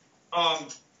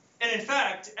 And in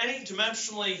fact, any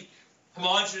dimensionally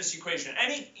homogeneous equation,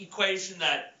 any equation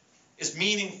that is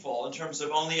meaningful in terms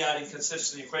of only adding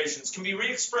consistent equations, can be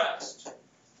re-expressed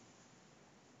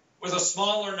with a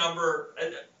smaller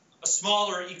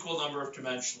equal number of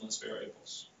dimensionless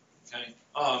variables. Okay.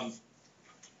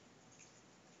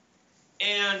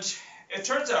 And it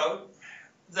turns out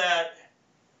that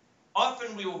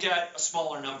often we will get a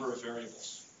smaller number of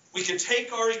variables. We could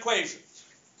take our equations.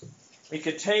 We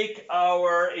could take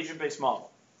our agent-based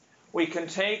model. We can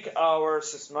take our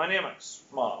system dynamics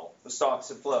model, the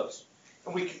stocks and flows.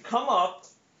 And we can come up,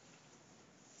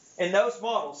 and those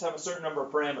models have a certain number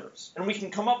of parameters. And we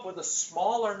can come up with a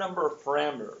smaller number of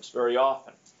parameters very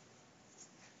often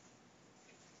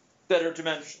that are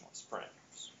dimensionless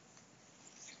parameters.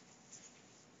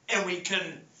 And we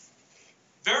can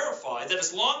verify that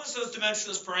as long as those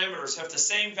dimensionless parameters have the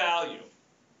same value,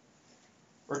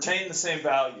 retain the same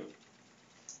value,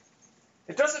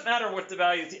 it doesn't matter what the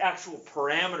value of the actual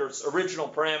parameters, original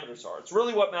parameters are. It's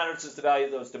really what matters is the value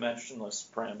of those dimensionless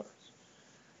parameters.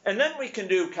 And then we can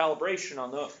do calibration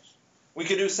on those. We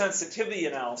can do sensitivity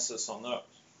analysis on those.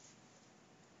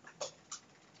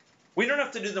 We don't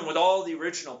have to do them with all the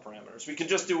original parameters. We can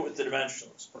just do it with the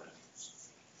dimensionless parameters.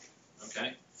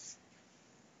 Okay?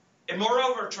 And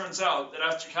moreover, it turns out that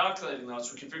after calculating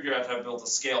those, we can figure out how to build a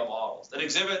scale model that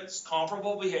exhibits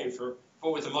comparable behavior,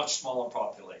 but with a much smaller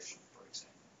population, for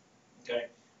example. Okay?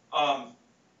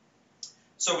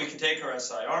 So we can take our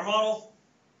SIR model,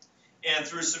 and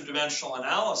through some dimensional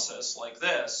analysis like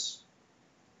this,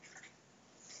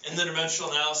 in the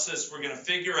dimensional analysis, we're going to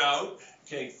figure out,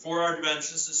 okay, for our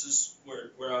dimensions, this is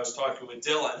where I was talking with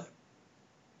Dylan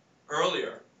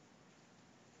earlier.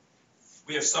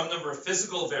 We have some number of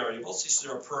physical variables. These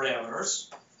are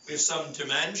parameters. We have some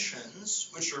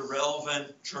dimensions, which are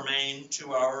relevant, germane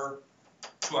to our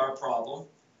problem.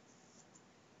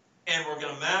 And we're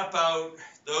going to map out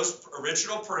those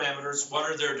original parameters.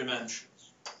 What are their dimensions?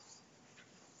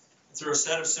 Through a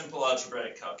set of simple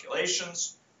algebraic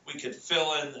calculations, we could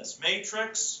fill in this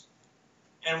matrix,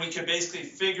 and we could basically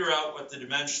figure out what the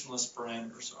dimensionless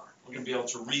parameters are. We're going to be able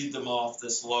to read them off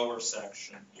this lower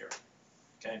section here.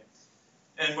 Okay?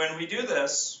 And when we do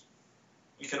this,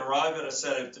 we can arrive at a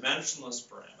set of dimensionless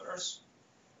parameters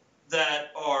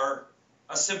that are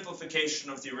a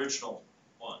simplification of the original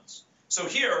ones. So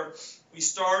here, we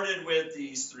started with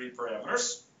these three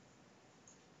parameters,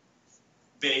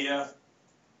 beta,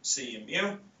 c, and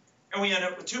mu, and we end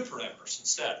up with two parameters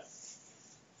instead.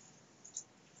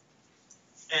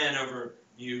 N over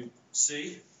mu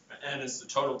c, n is the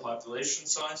total population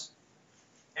size,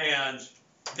 and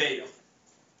beta.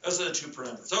 Those are the two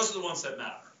parameters. Those are the ones that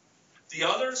matter. The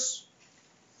others,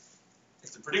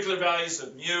 if the particular values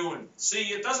of mu and c,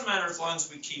 it doesn't matter as long as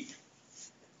we keep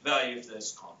the value of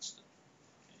this constant.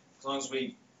 As long as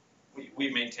we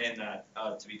maintain that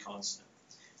to be constant.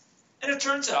 And it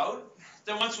turns out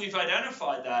that once we've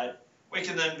identified that, we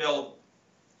can then build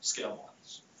scale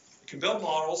models. We can build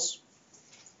models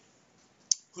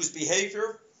whose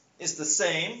behavior is the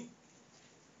same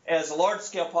as a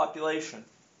large-scale population,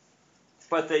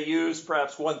 but they use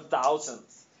perhaps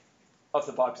 1,000th of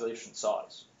the population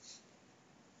size.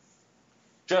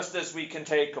 Just as we can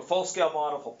take a full-scale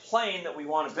model of a plane that we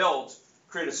want to build,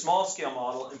 create a small-scale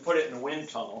model, and put it in a wind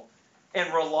tunnel,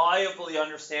 and reliably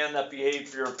understand that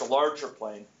behavior of the larger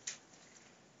plane.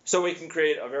 So we can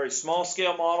create a very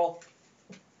small-scale model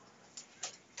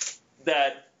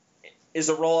that is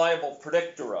a reliable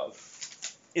predictor of,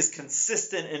 is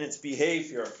consistent in its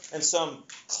behavior, and some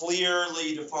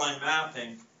clearly defined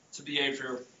mapping to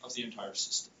behavior of the entire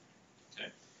system. Okay?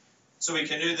 So we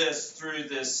can do this through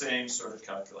this same sort of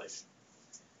calculation.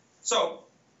 So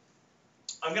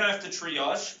I'm going to have to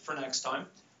triage for next time.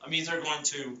 I'm either going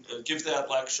to give that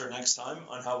lecture next time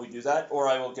on how we do that, or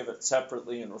I will give it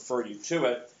separately and refer you to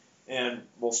it, and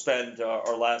we'll spend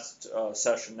our last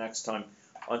session next time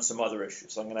on some other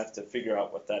issues. So I'm going to have to figure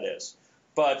out what that is.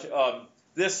 But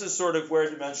this is sort of where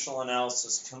dimensional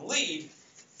analysis can lead,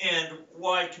 and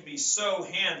why it can be so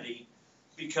handy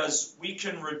because we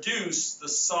can reduce the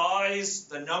size,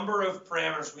 the number of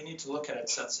parameters we need to look at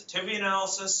sensitivity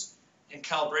analysis and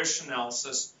calibration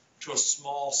analysis to a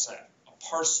small set, a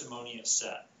parsimonious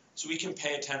set. So we can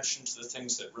pay attention to the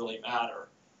things that really matter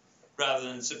rather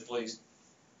than simply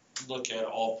look at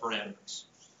all parameters.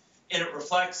 And it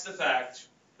reflects the fact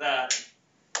that,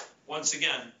 once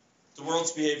again, the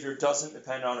world's behavior doesn't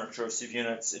depend on recursive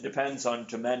units. It depends on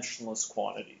dimensionless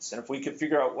quantities. And if we can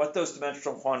figure out what those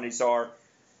dimensional quantities are,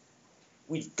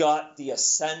 we've got the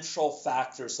essential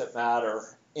factors that matter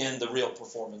in the real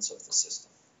performance of the system.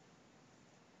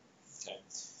 Okay,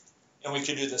 and we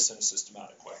can do this in a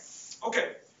systematic way.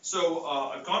 Okay, so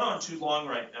I've gone on too long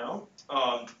right now.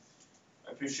 I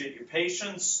appreciate your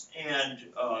patience, and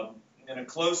I'm going to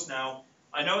close now.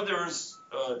 I know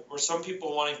were some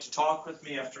people wanting to talk with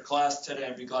me after class today.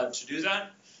 I'd be glad to do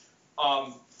that.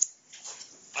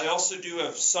 I also do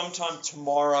have some time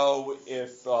tomorrow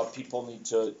if people need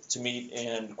to meet,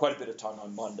 and quite a bit of time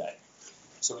on Monday.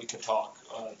 So we could talk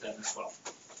then as well.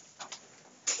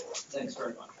 Thanks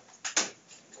very much.